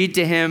to read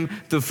to him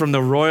from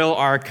the royal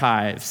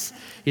archives.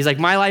 He's like,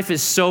 my life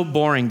is so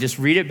boring. Just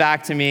read it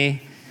back to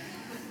me,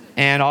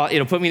 and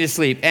it'll put me to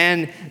sleep.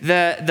 And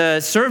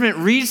the servant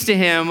reads to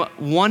him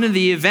one of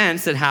the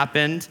events that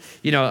happened,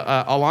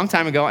 a long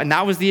time ago, and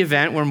that was the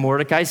event where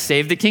Mordecai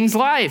saved the king's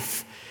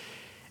life.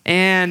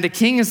 And the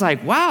king is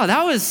like, wow,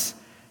 that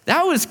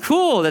was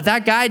cool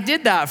that guy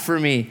did that for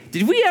me.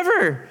 Did we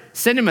ever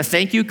send him a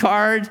thank you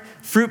card,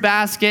 fruit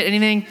basket,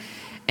 anything?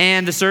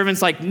 And the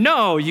servant's like,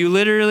 no, you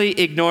literally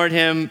ignored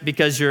him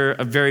because you're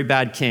a very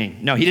bad king.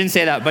 No, he didn't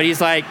say that, but he's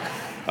like,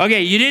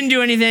 okay, you didn't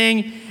do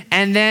anything.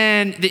 And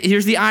then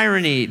here's the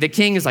irony. The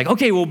king is like,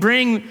 okay, we'll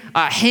bring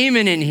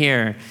Haman in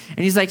here. And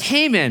he's like,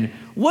 Haman,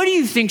 what do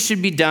you think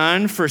should be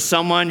done for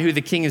someone who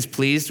the king is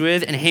pleased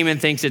with? And Haman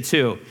thinks it's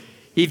who?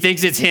 He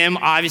thinks it's him,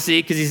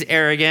 obviously, because he's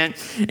arrogant.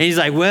 And he's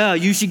like, well,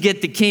 you should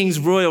get the king's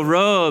royal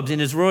robes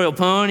and his royal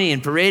pony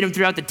and parade him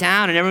throughout the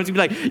town. And everyone's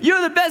going to be like,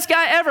 you're the best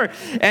guy ever.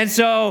 And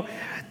so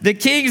the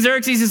king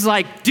Xerxes is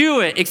like, do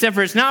it, except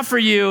for it's not for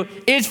you,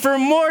 it's for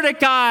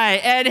Mordecai.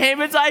 And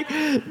Haman's like,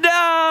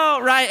 no,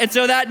 right? And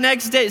so that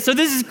next day, so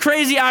this is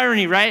crazy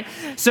irony, right?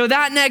 So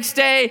that next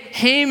day,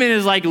 Haman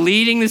is like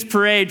leading this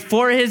parade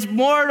for his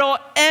mortal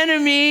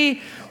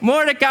enemy,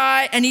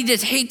 Mordecai, and he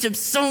just hates him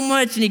so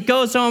much. And he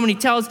goes home and he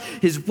tells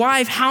his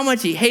wife how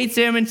much he hates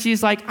him. And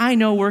she's like, I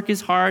know work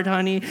is hard,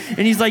 honey. And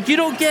he's like, you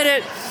don't get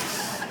it.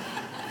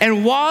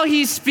 And while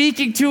he's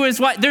speaking to his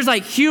wife, there's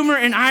like humor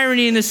and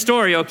irony in this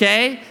story,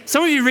 okay?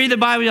 Some of you read the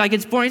Bible, you're like,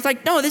 it's boring. He's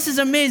like, no, this is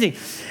amazing.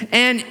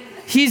 And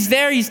he's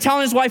there, he's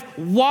telling his wife,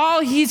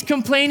 while he's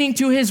complaining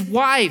to his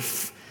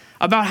wife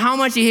about how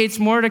much he hates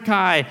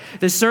Mordecai,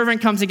 the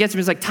servant comes and gets him.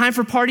 He's like, time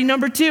for party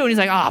number 2. And he's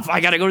like, I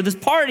got to go to this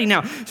party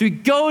now. So he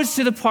goes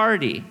to the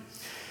party.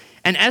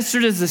 And Esther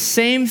does the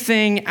same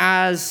thing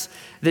as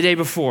the day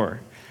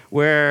before,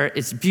 where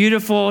it's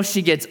beautiful.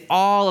 She gets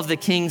all of the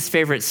king's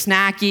favorite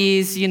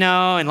snackies,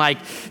 and like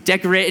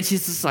decorate.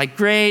 She's just like,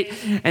 great.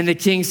 And the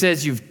king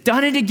says, you've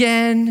done it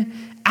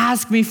again.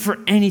 Ask me for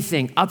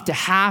anything, up to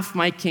half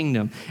my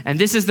kingdom. And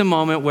this is the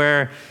moment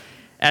where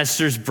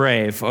Esther's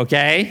brave,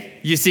 okay?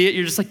 You see it,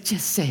 you're just like,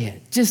 just say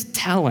it. Just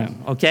tell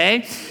him,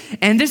 okay?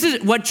 And this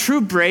is what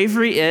true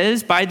bravery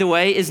is, by the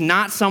way, is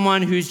not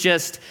someone who's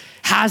just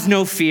has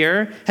no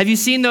fear. Have you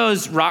seen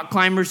those rock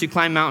climbers who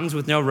climb mountains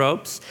with no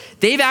ropes?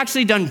 They've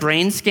actually done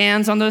brain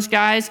scans on those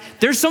guys.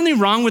 There's something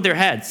wrong with their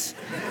heads.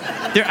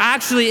 There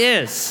actually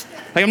is.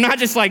 Like, I'm not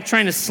just like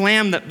trying to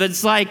slam them, but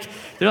it's like,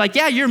 they're like,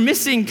 yeah, you're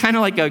missing kind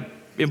of like a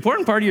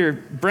important part of your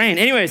brain.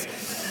 Anyways,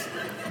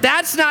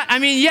 that's not,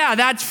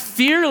 that's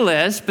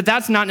fearless, but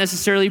that's not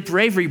necessarily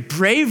bravery.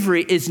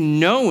 Bravery is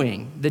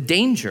knowing the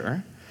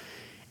danger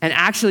and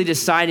actually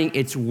deciding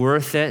it's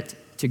worth it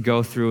to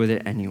go through with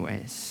it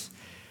anyways.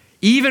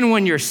 Even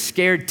when you're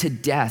scared to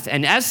death.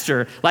 And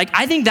Esther,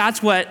 I think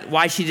that's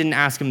why she didn't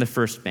ask him the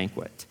first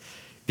banquet,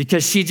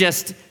 because she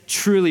just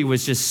truly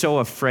was just so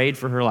afraid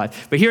for her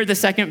life. But here at the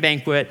second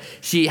banquet,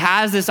 she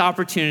has this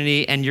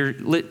opportunity, and you're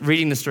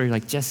reading the story, you're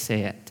like, just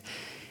say it.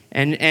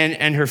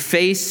 And her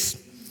face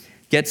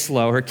gets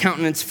low, her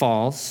countenance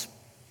falls,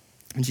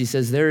 and she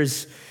says,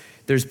 there's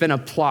been a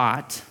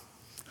plot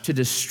to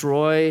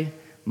destroy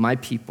my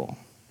people.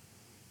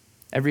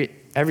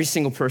 Every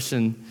single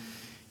person,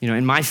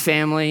 in my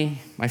family,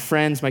 my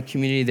friends, my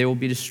community, they will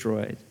be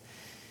destroyed.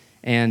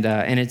 And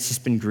it's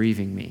just been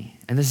grieving me.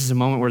 And this is a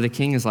moment where the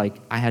king is like,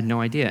 I had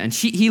no idea. And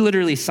he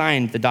literally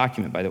signed the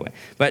document, by the way.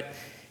 But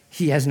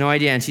he has no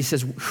idea. And she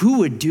says, who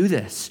would do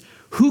this?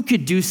 Who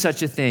could do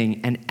such a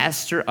thing? And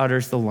Esther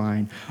utters the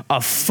line, a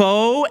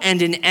foe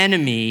and an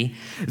enemy,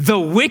 the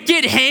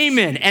wicked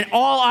Haman. And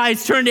all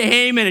eyes turn to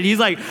Haman, and he's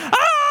like,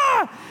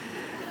 ah!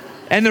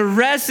 And the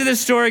rest of the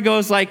story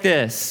goes like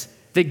this.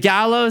 The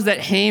gallows that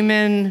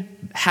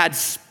Haman had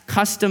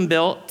custom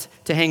built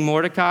to hang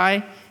Mordecai,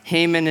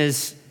 Haman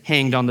is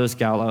hanged on those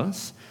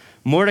gallows.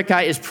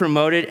 Mordecai is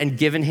promoted and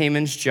given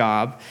Haman's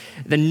job.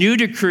 The new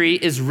decree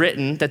is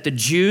written that the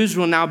Jews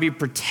will now be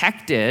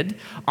protected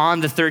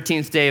on the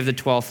 13th day of the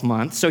 12th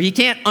month. So he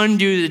can't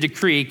undo the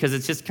decree because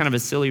it's just kind of a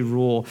silly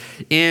rule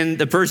in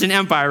the Persian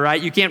Empire,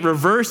 right? You can't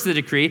reverse the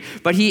decree,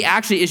 but he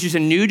actually issues a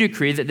new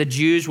decree that the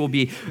Jews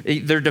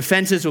their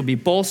defenses will be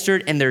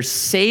bolstered and they're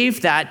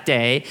saved that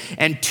day.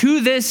 And to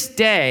this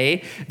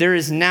day, there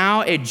is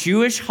now a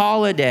Jewish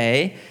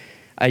holiday,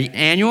 an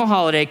annual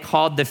holiday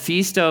called the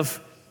Feast of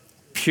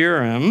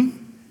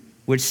Purim,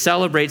 which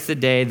celebrates the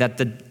day that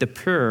the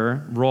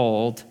Pur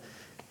rolled,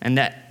 and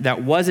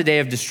that was a day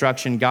of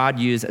destruction God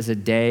used as a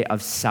day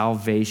of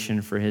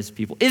salvation for his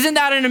people. Isn't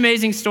that an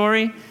amazing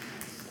story?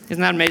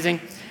 Isn't that amazing?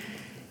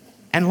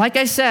 And like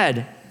I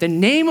said, the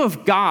name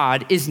of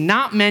God is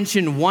not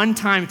mentioned one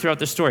time throughout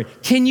the story.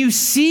 Can you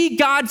see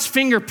God's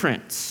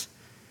fingerprints?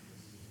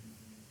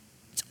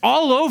 It's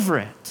all over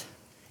it.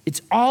 It's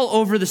all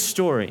over the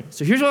story.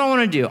 So here's what I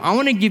want to do. I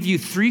want to give you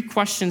 3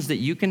 questions that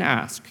you can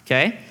ask,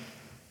 okay?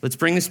 Let's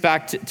bring this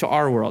back to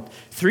our world.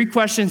 3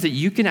 questions that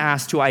you can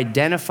ask to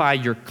identify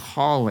your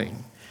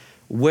calling.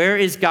 Where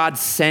is God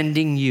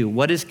sending you?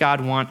 What does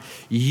God want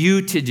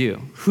you to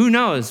do? Who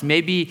knows?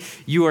 Maybe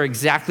you are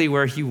exactly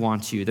where he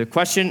wants you. The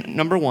question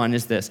number 1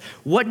 is this.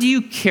 What do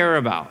you care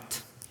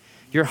about?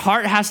 Your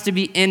heart has to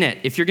be in it.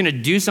 If you're going to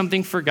do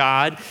something for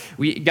God,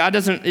 God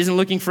isn't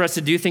looking for us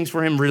to do things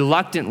for him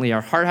reluctantly.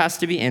 Our heart has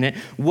to be in it.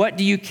 What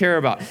do you care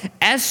about?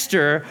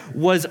 Esther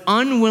was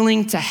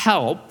unwilling to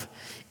help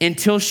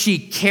until she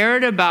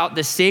cared about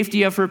the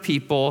safety of her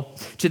people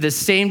to the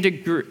same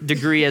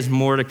degree as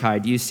Mordecai.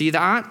 Do you see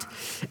that?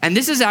 And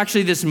this is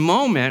actually this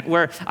moment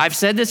where I've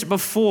said this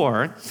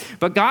before,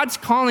 but God's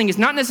calling is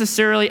not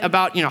necessarily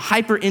about,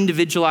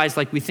 hyper-individualized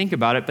like we think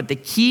about it, but the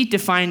key to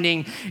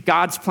finding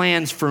God's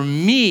plans for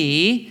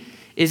me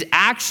is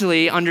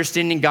actually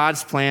understanding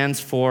God's plans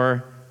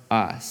for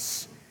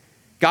us.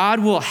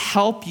 God will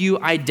help you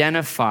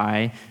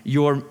identify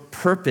your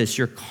purpose,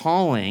 your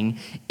calling,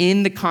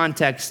 in the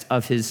context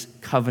of his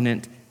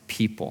covenant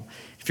people.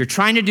 If you're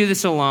trying to do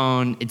this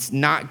alone, it's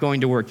not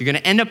going to work. You're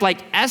going to end up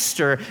like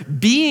Esther,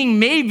 being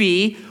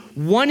maybe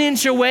 1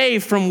 inch away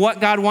from what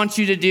God wants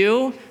you to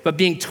do, but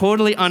being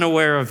totally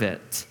unaware of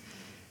it.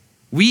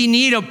 We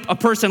need a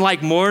person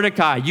like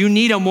Mordecai. You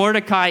need a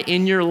Mordecai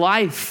in your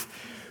life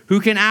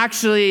who can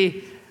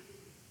actually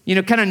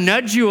kind of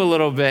nudge you a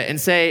little bit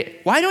and say,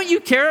 why don't you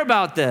care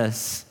about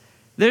this?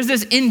 There's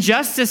this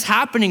injustice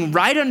happening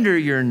right under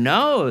your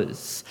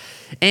nose.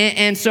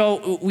 And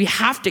so we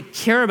have to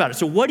care about it.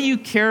 So what do you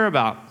care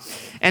about?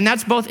 And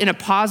that's both in a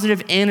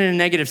positive and in a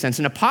negative sense.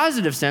 In a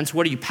positive sense,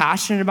 what are you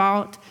passionate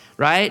about,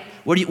 right?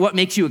 What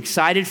makes you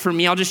excited? For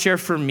me, I'll just share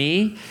for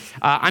me.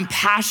 I'm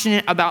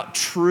passionate about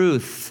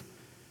truth.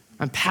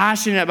 I'm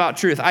passionate about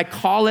truth. I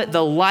call it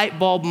the light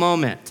bulb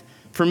moment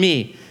for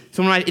me.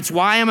 So it's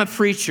why I'm a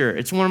preacher.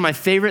 It's one of my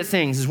favorite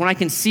things is when I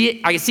can see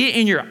it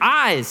in your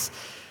eyes,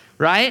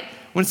 right?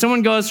 When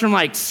someone goes from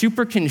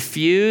super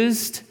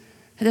confused,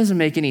 it doesn't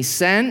make any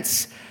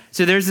sense.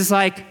 So there's this it's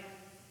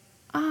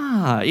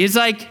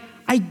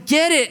I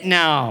get it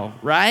now,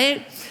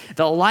 right?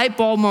 The light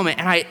bulb moment.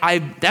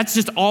 And that's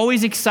just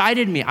always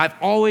excited me. I've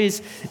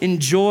always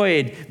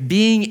enjoyed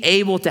being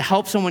able to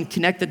help someone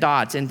connect the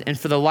dots and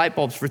for the light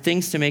bulbs, for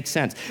things to make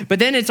sense. But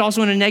then it's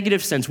also in a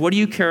negative sense. What do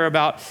you care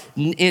about?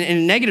 In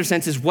a negative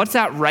sense is, what's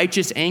that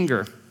righteous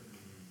anger?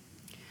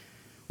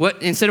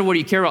 Instead of what do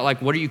you care about,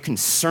 like, what are you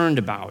concerned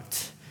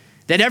about?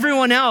 That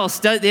everyone else,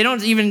 it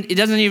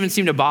doesn't even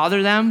seem to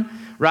bother them,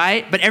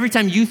 right? But every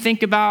time you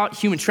think about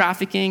human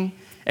trafficking,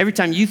 every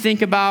time you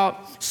think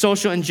about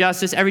social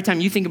injustice, every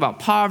time you think about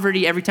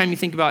poverty, every time you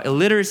think about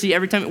illiteracy,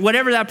 every time,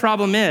 whatever that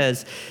problem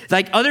is,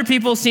 like, other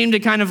people seem to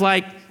kind of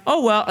like,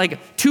 oh, well,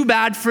 like, too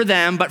bad for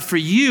them, but for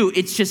you,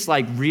 it's just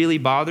like really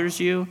bothers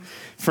you.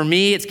 For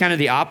me, it's kind of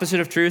the opposite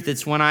of truth.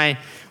 It's when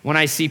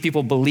I see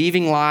people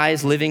believing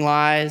lies, living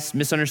lies,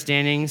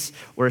 misunderstandings,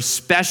 or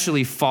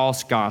especially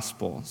false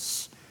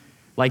gospels.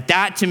 Like,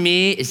 that to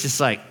me is just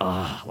like,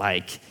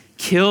 like,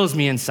 kills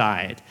me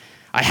inside.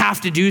 I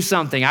have to do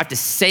something. I have to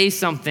say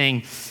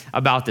something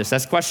about this.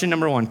 That's question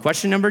number one.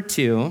 Question number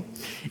two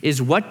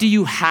is, what do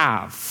you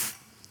have?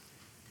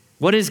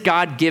 What has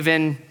God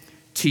given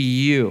to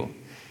you?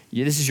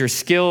 This is your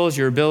skills,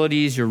 your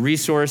abilities, your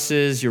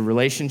resources, your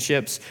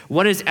relationships.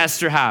 What does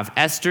Esther have?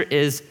 Esther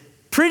is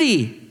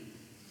pretty.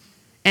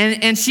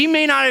 And she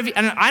may not have,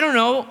 and I don't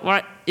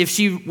know if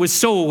she was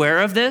so aware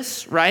of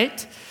this,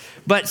 right?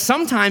 But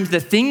sometimes the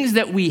things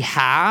that we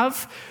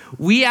have,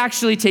 we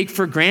actually take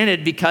for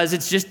granted because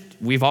it's just,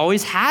 we've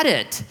always had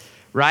it,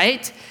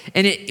 right?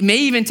 And it may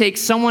even take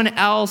someone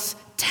else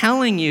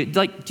telling you,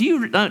 like, do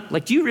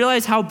you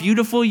realize how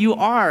beautiful you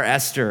are,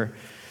 Esther?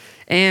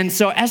 And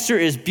so Esther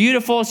is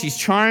beautiful, she's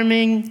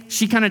charming.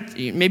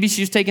 Maybe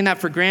she was taking that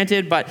for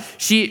granted, but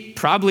she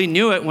probably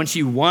knew it when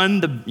she won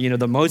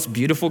the most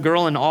beautiful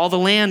girl in all the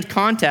land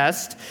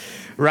contest,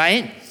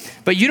 right?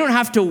 But you don't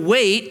have to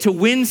wait to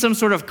win some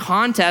sort of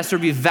contest or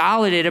be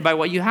validated by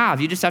what you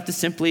have. You just have to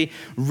simply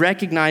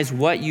recognize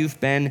what you've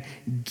been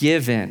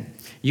given.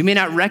 You may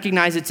not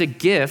recognize it's a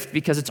gift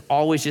because it's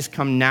always just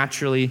come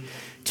naturally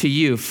to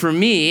you. For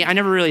me, I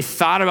never really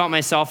thought about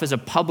myself as a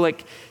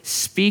public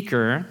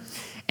speaker.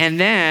 And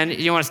then,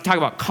 you want to talk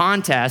about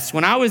contests.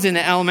 When I was in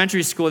the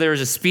elementary school, there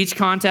was a speech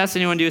contest.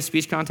 Anyone do a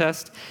speech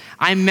contest?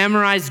 I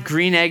memorized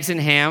Green Eggs and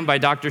Ham by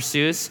Dr.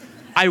 Seuss.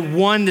 I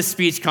won the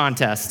speech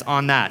contest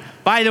on that.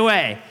 By the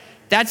way,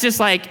 that's just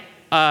like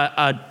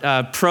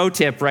a pro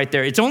tip right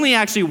there. It's only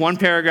actually one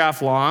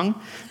paragraph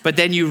long, but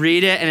then you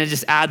read it and it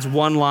just adds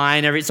one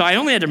line so I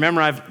only had to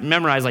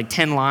memorize like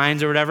 10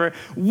 lines or whatever.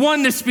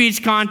 Won the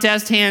speech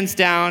contest, hands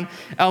down,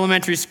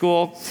 elementary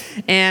school.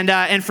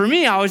 And for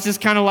me, I was just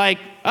kind of like,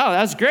 oh,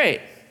 that's great.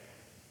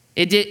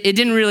 It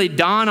didn't really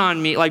dawn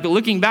on me. Like,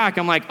 looking back,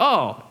 I'm like,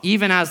 oh,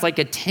 even as like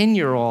a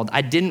 10-year-old,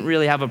 I didn't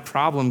really have a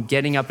problem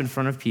getting up in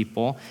front of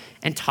people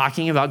and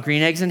talking about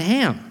Green Eggs and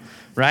Ham,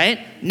 right?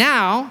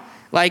 Now,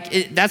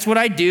 that's what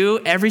I do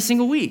every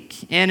single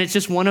week. And it's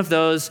just one of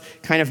those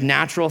kind of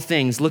natural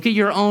things. Look at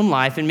your own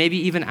life and maybe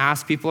even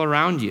ask people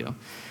around you.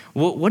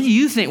 What do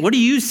you think? What do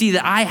you see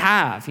that I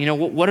have?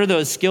 What are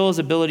those skills,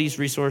 abilities,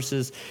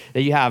 resources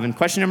that you have? And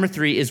question number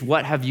 3 is,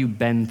 what have you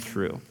been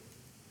through?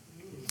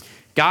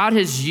 God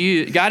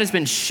has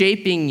been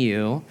shaping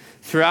you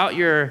throughout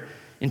your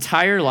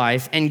entire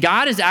life, and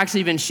God has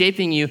actually been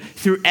shaping you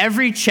through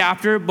every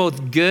chapter,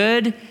 both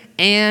good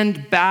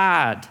and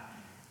bad.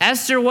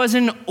 Esther was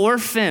an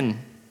orphan.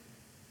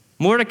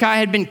 Mordecai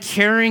had been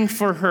caring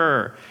for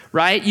her,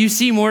 right? You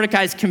see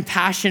Mordecai's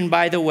compassion,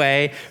 by the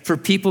way, for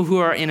people who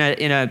are in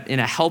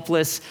a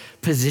helpless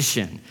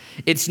position.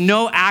 It's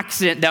no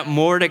accident that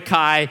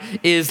Mordecai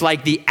is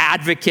like the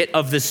advocate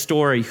of the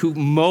story who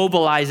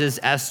mobilizes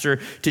Esther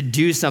to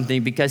do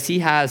something because he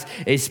has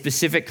a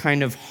specific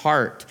kind of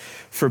heart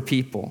for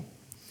people.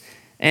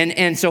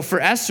 And so for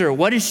Esther,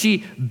 what has she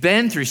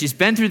been through? She's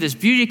been through this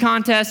beauty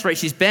contest, right?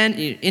 She's been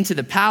into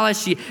the palace.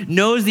 She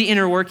knows the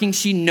inner workings.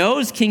 She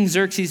knows King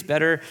Xerxes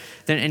better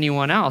than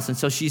anyone else. And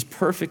so she's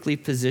perfectly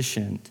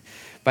positioned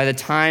by the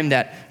time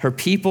that her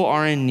people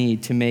are in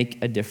need to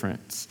make a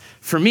difference.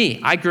 For me,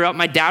 I grew up,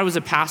 my dad was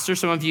a pastor.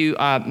 Some of you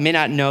may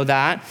not know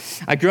that.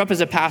 I grew up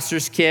as a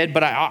pastor's kid,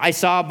 but I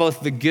saw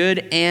both the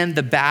good and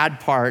the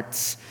bad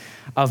parts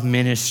of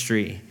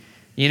ministry.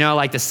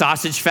 Like the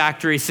sausage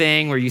factory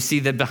thing where you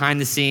see the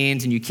behind the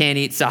scenes and you can't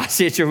eat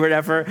sausage or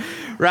whatever,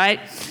 right?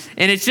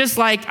 And it's just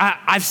like,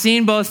 I've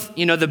seen both,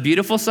 the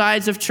beautiful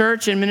sides of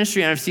church and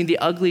ministry, and I've seen the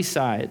ugly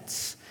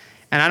sides.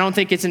 And I don't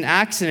think it's an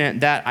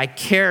accident that I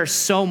care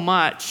so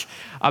much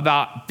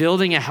about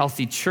building a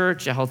healthy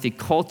church, a healthy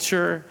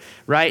culture,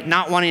 right?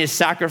 Not wanting to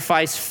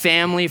sacrifice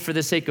family for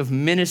the sake of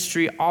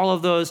ministry, all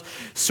of those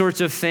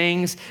sorts of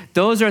things.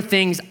 Those are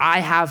things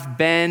I have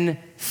been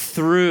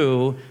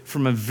through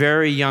from a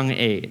very young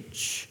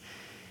age.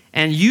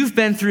 And you've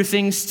been through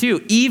things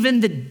too. Even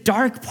the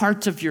dark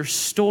parts of your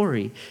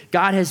story,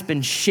 God has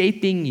been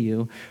shaping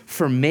you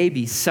for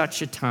maybe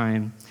such a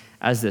time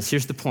as this.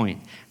 Here's the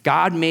point.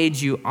 God made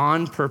you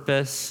on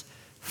purpose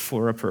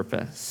for a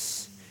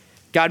purpose.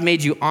 God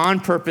made you on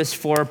purpose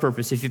for a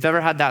purpose. If you've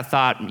ever had that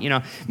thought,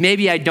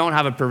 maybe I don't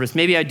have a purpose.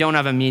 Maybe I don't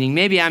have a meaning.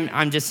 Maybe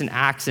I'm just an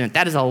accident.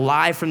 That is a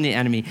lie from the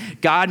enemy.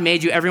 God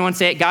made you, everyone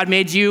say it, God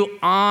made you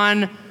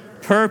on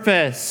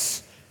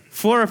purpose,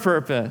 for a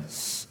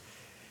purpose.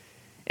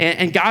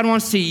 And God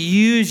wants to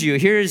use you.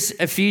 Here's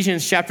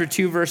Ephesians chapter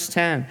 2, verse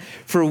 10.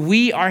 For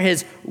we are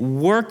his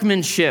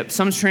workmanship.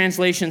 Some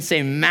translations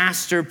say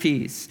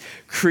masterpiece,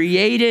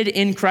 created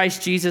in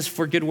Christ Jesus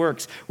for good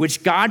works,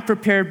 which God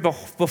prepared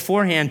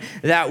beforehand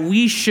that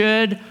we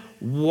should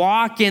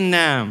walk in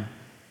them.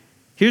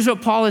 Here's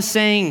what Paul is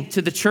saying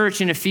to the church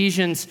in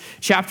Ephesians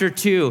chapter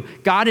 2.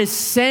 God is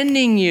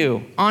sending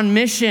you on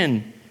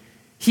mission.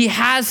 He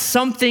has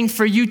something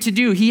for you to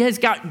do. He has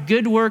got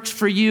good works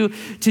for you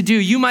to do.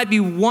 You might be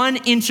 1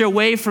 inch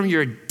away from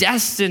your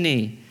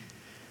destiny,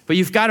 but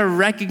you've got to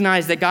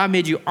recognize that God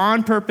made you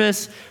on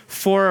purpose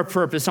for a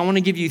purpose. I want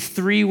to give you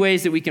 3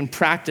 ways that we can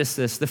practice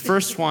this. The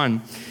first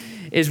one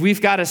is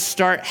we've got to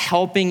start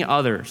helping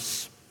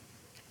others.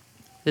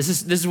 This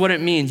is what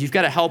it means. You've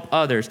got to help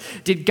others.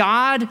 Did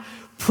God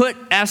put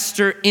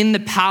Esther in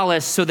the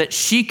palace so that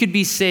she could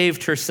be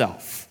saved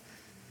herself?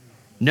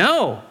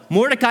 No,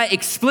 Mordecai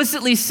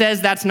explicitly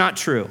says that's not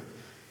true.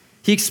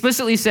 He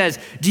explicitly says,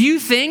 do you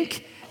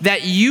think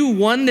that you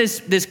won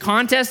this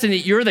contest and that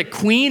you're the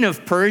queen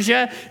of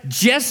Persia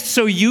just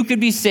so you could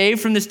be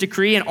saved from this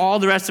decree and all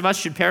the rest of us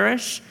should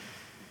perish?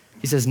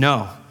 He says,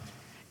 no.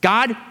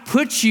 God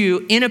put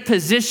you in a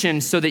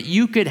position so that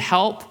you could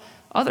help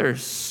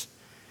others.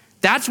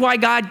 That's why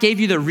God gave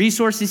you the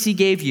resources he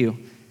gave you,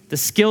 the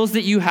skills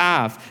that you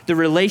have, the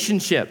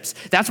relationships.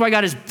 That's why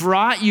God has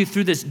brought you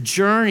through this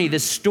journey,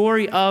 this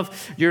story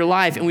of your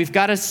life. And we've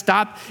got to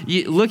stop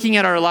looking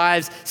at our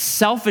lives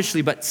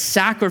selfishly, but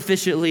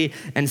sacrificially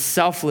and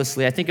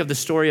selflessly. I think of the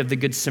story of the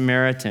Good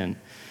Samaritan,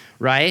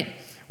 right?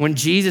 When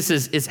Jesus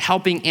is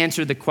helping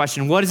answer the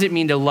question, what does it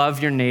mean to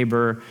love your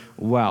neighbor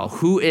well?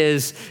 Who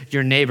is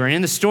your neighbor? And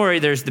in the story,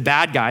 there's the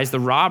bad guys, the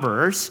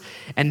robbers,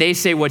 and they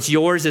say, what's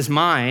yours is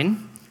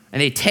mine,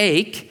 and they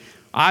take.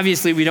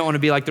 Obviously, we don't want to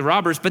be like the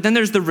robbers, but then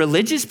there's the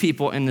religious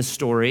people in the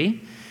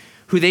story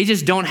who they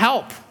just don't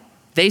help.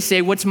 They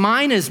say, what's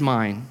mine is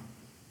mine.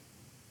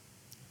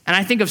 And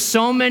I think of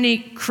so many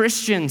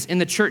Christians in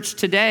the church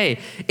today.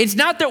 It's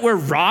not that we're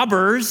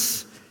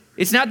robbers.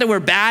 It's not that we're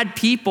bad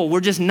people. We're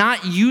just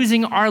not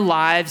using our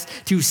lives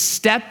to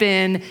step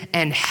in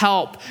and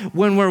help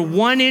when we're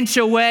 1 inch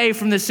away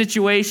from the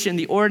situation,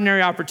 the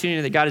ordinary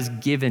opportunity that God has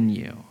given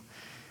you.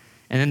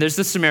 And then there's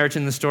the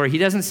Samaritan in the story. He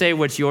doesn't say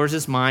what's yours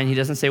is mine. He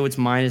doesn't say what's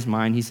mine is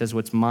mine. He says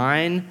what's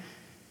mine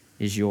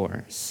is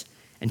yours.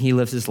 And he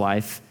lives his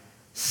life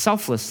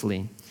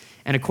selflessly.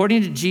 And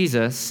according to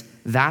Jesus,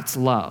 that's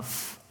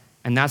love.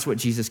 And that's what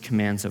Jesus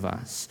commands of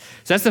us.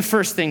 So that's the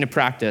first thing to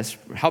practice,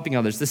 helping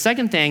others. The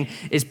second thing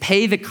is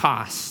pay the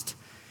cost.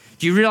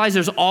 Do you realize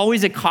there's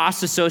always a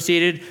cost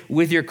associated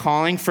with your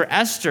calling? For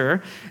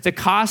Esther, the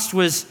cost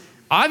was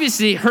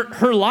obviously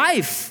her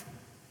life,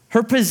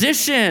 her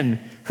position,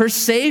 her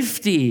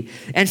safety.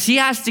 And she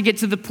has to get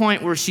to the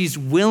point where she's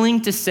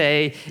willing to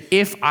say,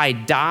 if I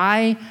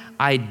die,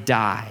 I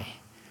die.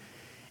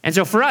 And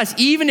so for us,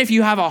 even if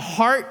you have a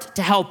heart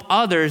to help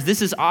others,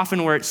 this is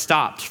often where it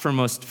stops for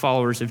most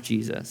followers of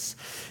Jesus.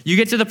 You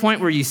get to the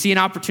point where you see an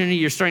opportunity,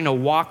 you're starting to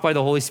walk by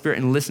the Holy Spirit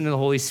and listen to the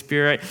Holy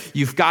Spirit.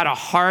 You've got a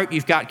heart,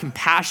 you've got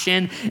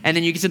compassion, and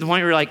then you get to the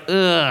point where you're like,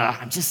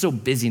 I'm just so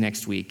busy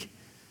next week.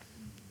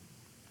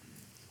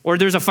 Or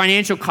there's a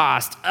financial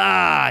cost.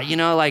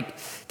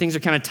 Things are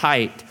kind of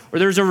tight. Or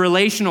there's a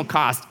relational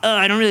cost.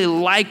 I don't really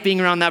like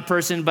being around that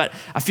person, but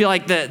I feel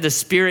like the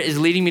Spirit is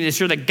leading me to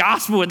share the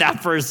gospel with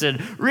that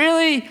person.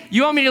 Really?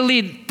 You want me to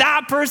lead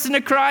that person to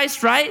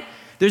Christ, right?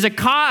 There's a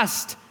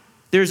cost.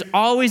 There's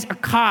always a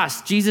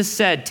cost. Jesus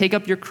said, take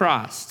up your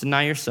cross,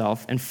 deny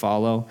yourself, and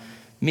follow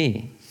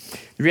me.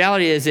 The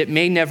reality is it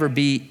may never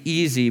be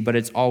easy, but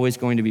it's always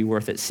going to be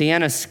worth it.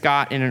 Sienna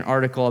Scott, in an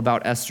article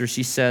about Esther,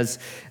 she says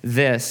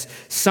this: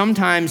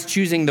 sometimes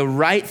choosing the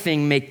right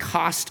thing may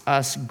cost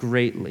us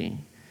greatly.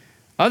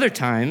 Other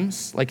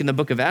times, like in the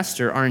book of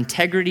Esther, our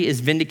integrity is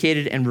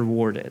vindicated and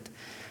rewarded.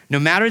 No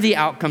matter the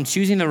outcome,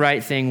 choosing the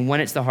right thing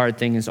when it's the hard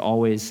thing is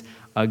always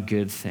a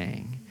good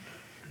thing.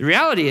 The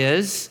reality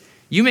is,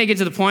 you may get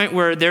to the point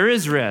where there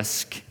is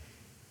risk,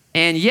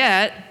 and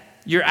yet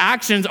your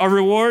actions are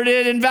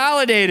rewarded and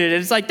validated.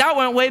 It's like, that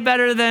went way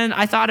better than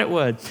I thought it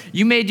would.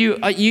 You may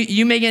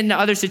you may get into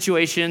other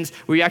situations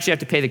where you actually have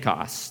to pay the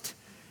cost.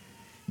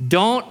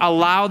 Don't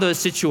allow those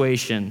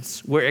situations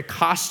where it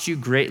costs you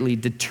greatly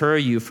deter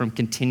you from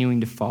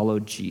continuing to follow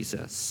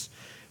Jesus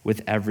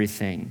with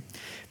everything.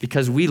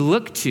 Because we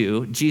look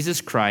to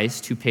Jesus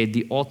Christ, who paid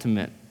the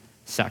ultimate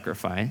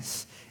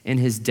sacrifice in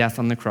his death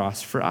on the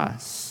cross for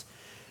us.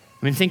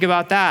 I mean, think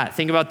about that.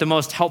 Think about the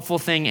most helpful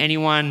thing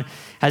anyone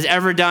has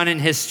ever done in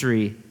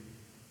history.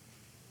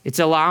 It's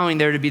allowing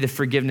there to be the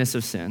forgiveness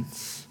of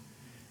sins.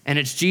 And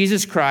it's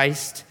Jesus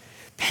Christ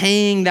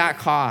paying that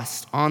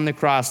cost on the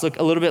cross. Look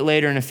a little bit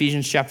later in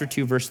Ephesians chapter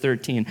 2, verse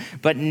 13.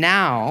 But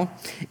now,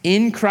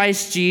 in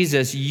Christ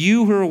Jesus,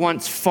 you who were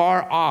once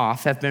far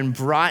off have been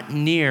brought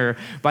near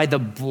by the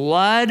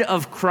blood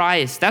of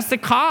Christ. That's the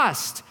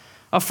cost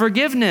of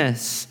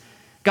forgiveness.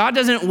 God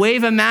doesn't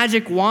wave a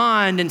magic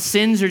wand and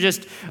sins are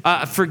just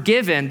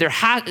forgiven.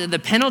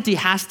 The penalty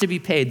has to be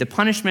paid. The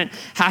punishment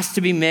has to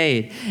be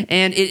made.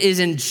 And it is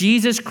in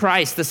Jesus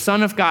Christ, the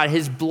Son of God,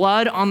 his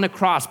blood on the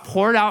cross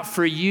poured out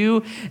for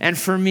you and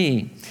for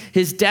me.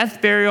 His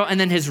death, burial, and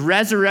then his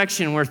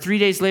resurrection, where 3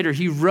 days later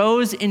he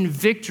rose in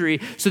victory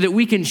so that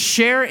we can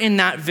share in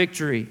that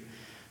victory,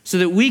 so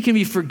that we can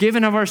be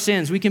forgiven of our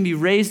sins. We can be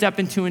raised up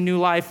into a new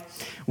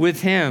life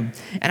with him.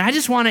 And I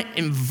just want to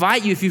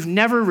invite you, if you've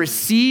never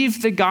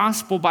received the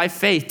gospel by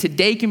faith,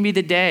 today can be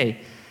the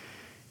day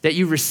that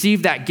you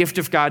receive that gift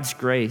of God's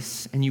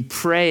grace and you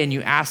pray and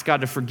you ask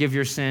God to forgive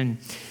your sin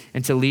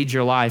and to lead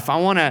your life. I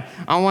want to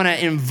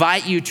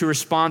invite you to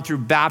respond through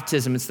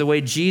baptism. It's the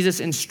way Jesus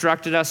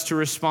instructed us to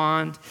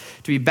respond,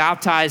 to be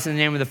baptized in the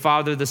name of the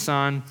Father, the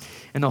Son,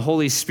 and the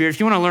Holy Spirit. If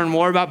you want to learn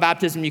more about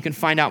baptism, you can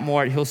find out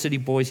more at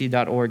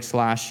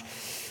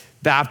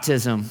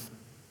hillcityboise.org/baptism.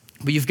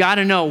 But you've got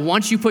to know,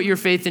 once you put your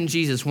faith in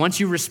Jesus, once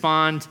you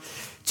respond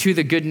to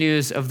the good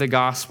news of the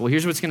gospel,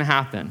 here's what's going to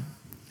happen.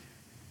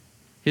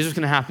 Here's what's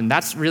going to happen.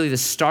 That's really the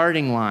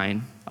starting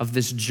line of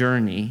this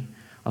journey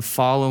of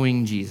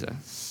following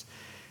Jesus.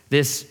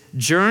 This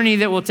journey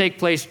that will take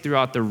place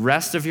throughout the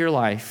rest of your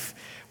life,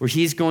 where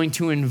he's going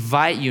to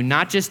invite you,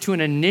 not just to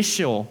an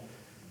initial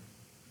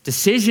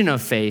decision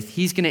of faith,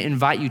 he's going to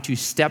invite you to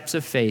steps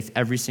of faith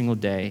every single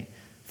day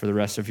for the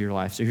rest of your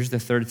life. So here's the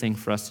third thing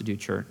for us to do,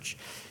 church,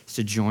 is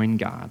to join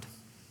God.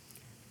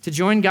 To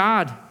join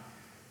God.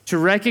 To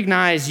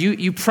recognize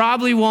you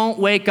probably won't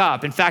wake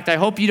up. In fact, I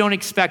hope you don't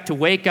expect to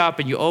wake up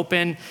and you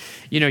open,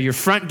 your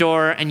front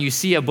door and you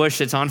see a bush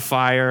that's on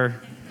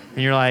fire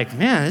and you're like,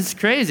 man, this is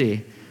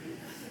crazy.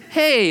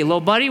 Hey,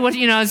 little buddy,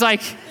 it's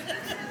like,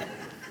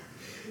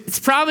 it's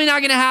probably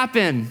not going to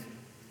happen.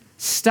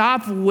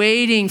 Stop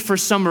waiting for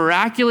some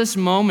miraculous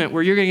moment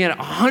where you're going to get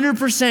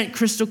 100%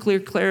 crystal clear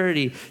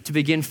clarity to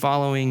begin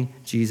following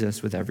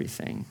Jesus with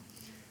everything.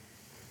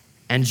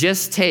 And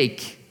just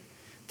take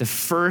the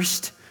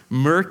first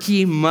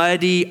murky,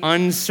 muddy,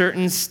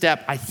 uncertain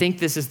step. I think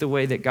this is the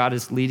way that God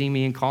is leading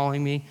me and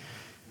calling me.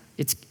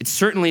 It's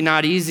certainly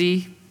not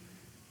easy.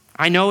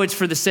 I know it's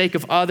for the sake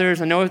of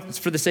others. I know it's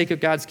for the sake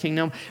of God's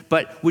kingdom.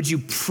 But would you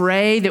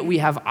pray that we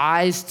have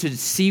eyes to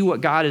see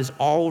what God is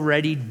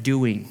already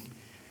doing?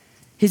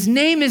 His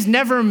name is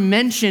never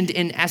mentioned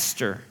in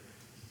Esther,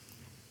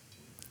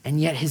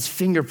 and yet his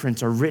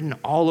fingerprints are written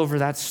all over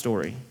that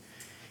story.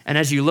 And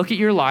as you look at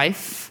your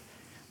life,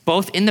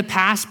 both in the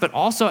past, but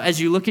also as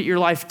you look at your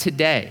life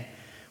today,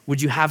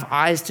 would you have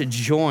eyes to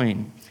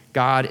join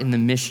God in the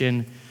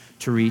mission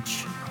to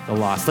reach the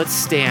lost? Let's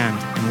stand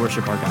and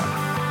worship our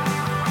God.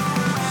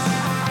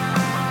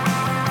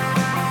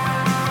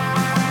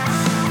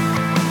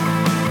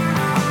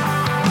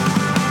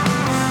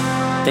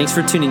 Thanks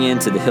for tuning in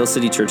to the Hill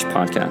City Church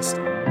podcast.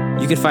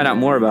 You can find out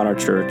more about our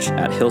church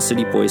at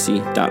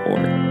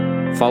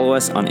hillcityboise.org. Follow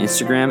us on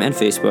Instagram and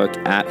Facebook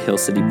at Hill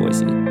City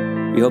Boise.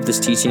 We hope this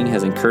teaching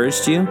has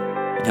encouraged you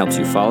and helps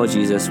you follow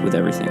Jesus with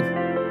everything.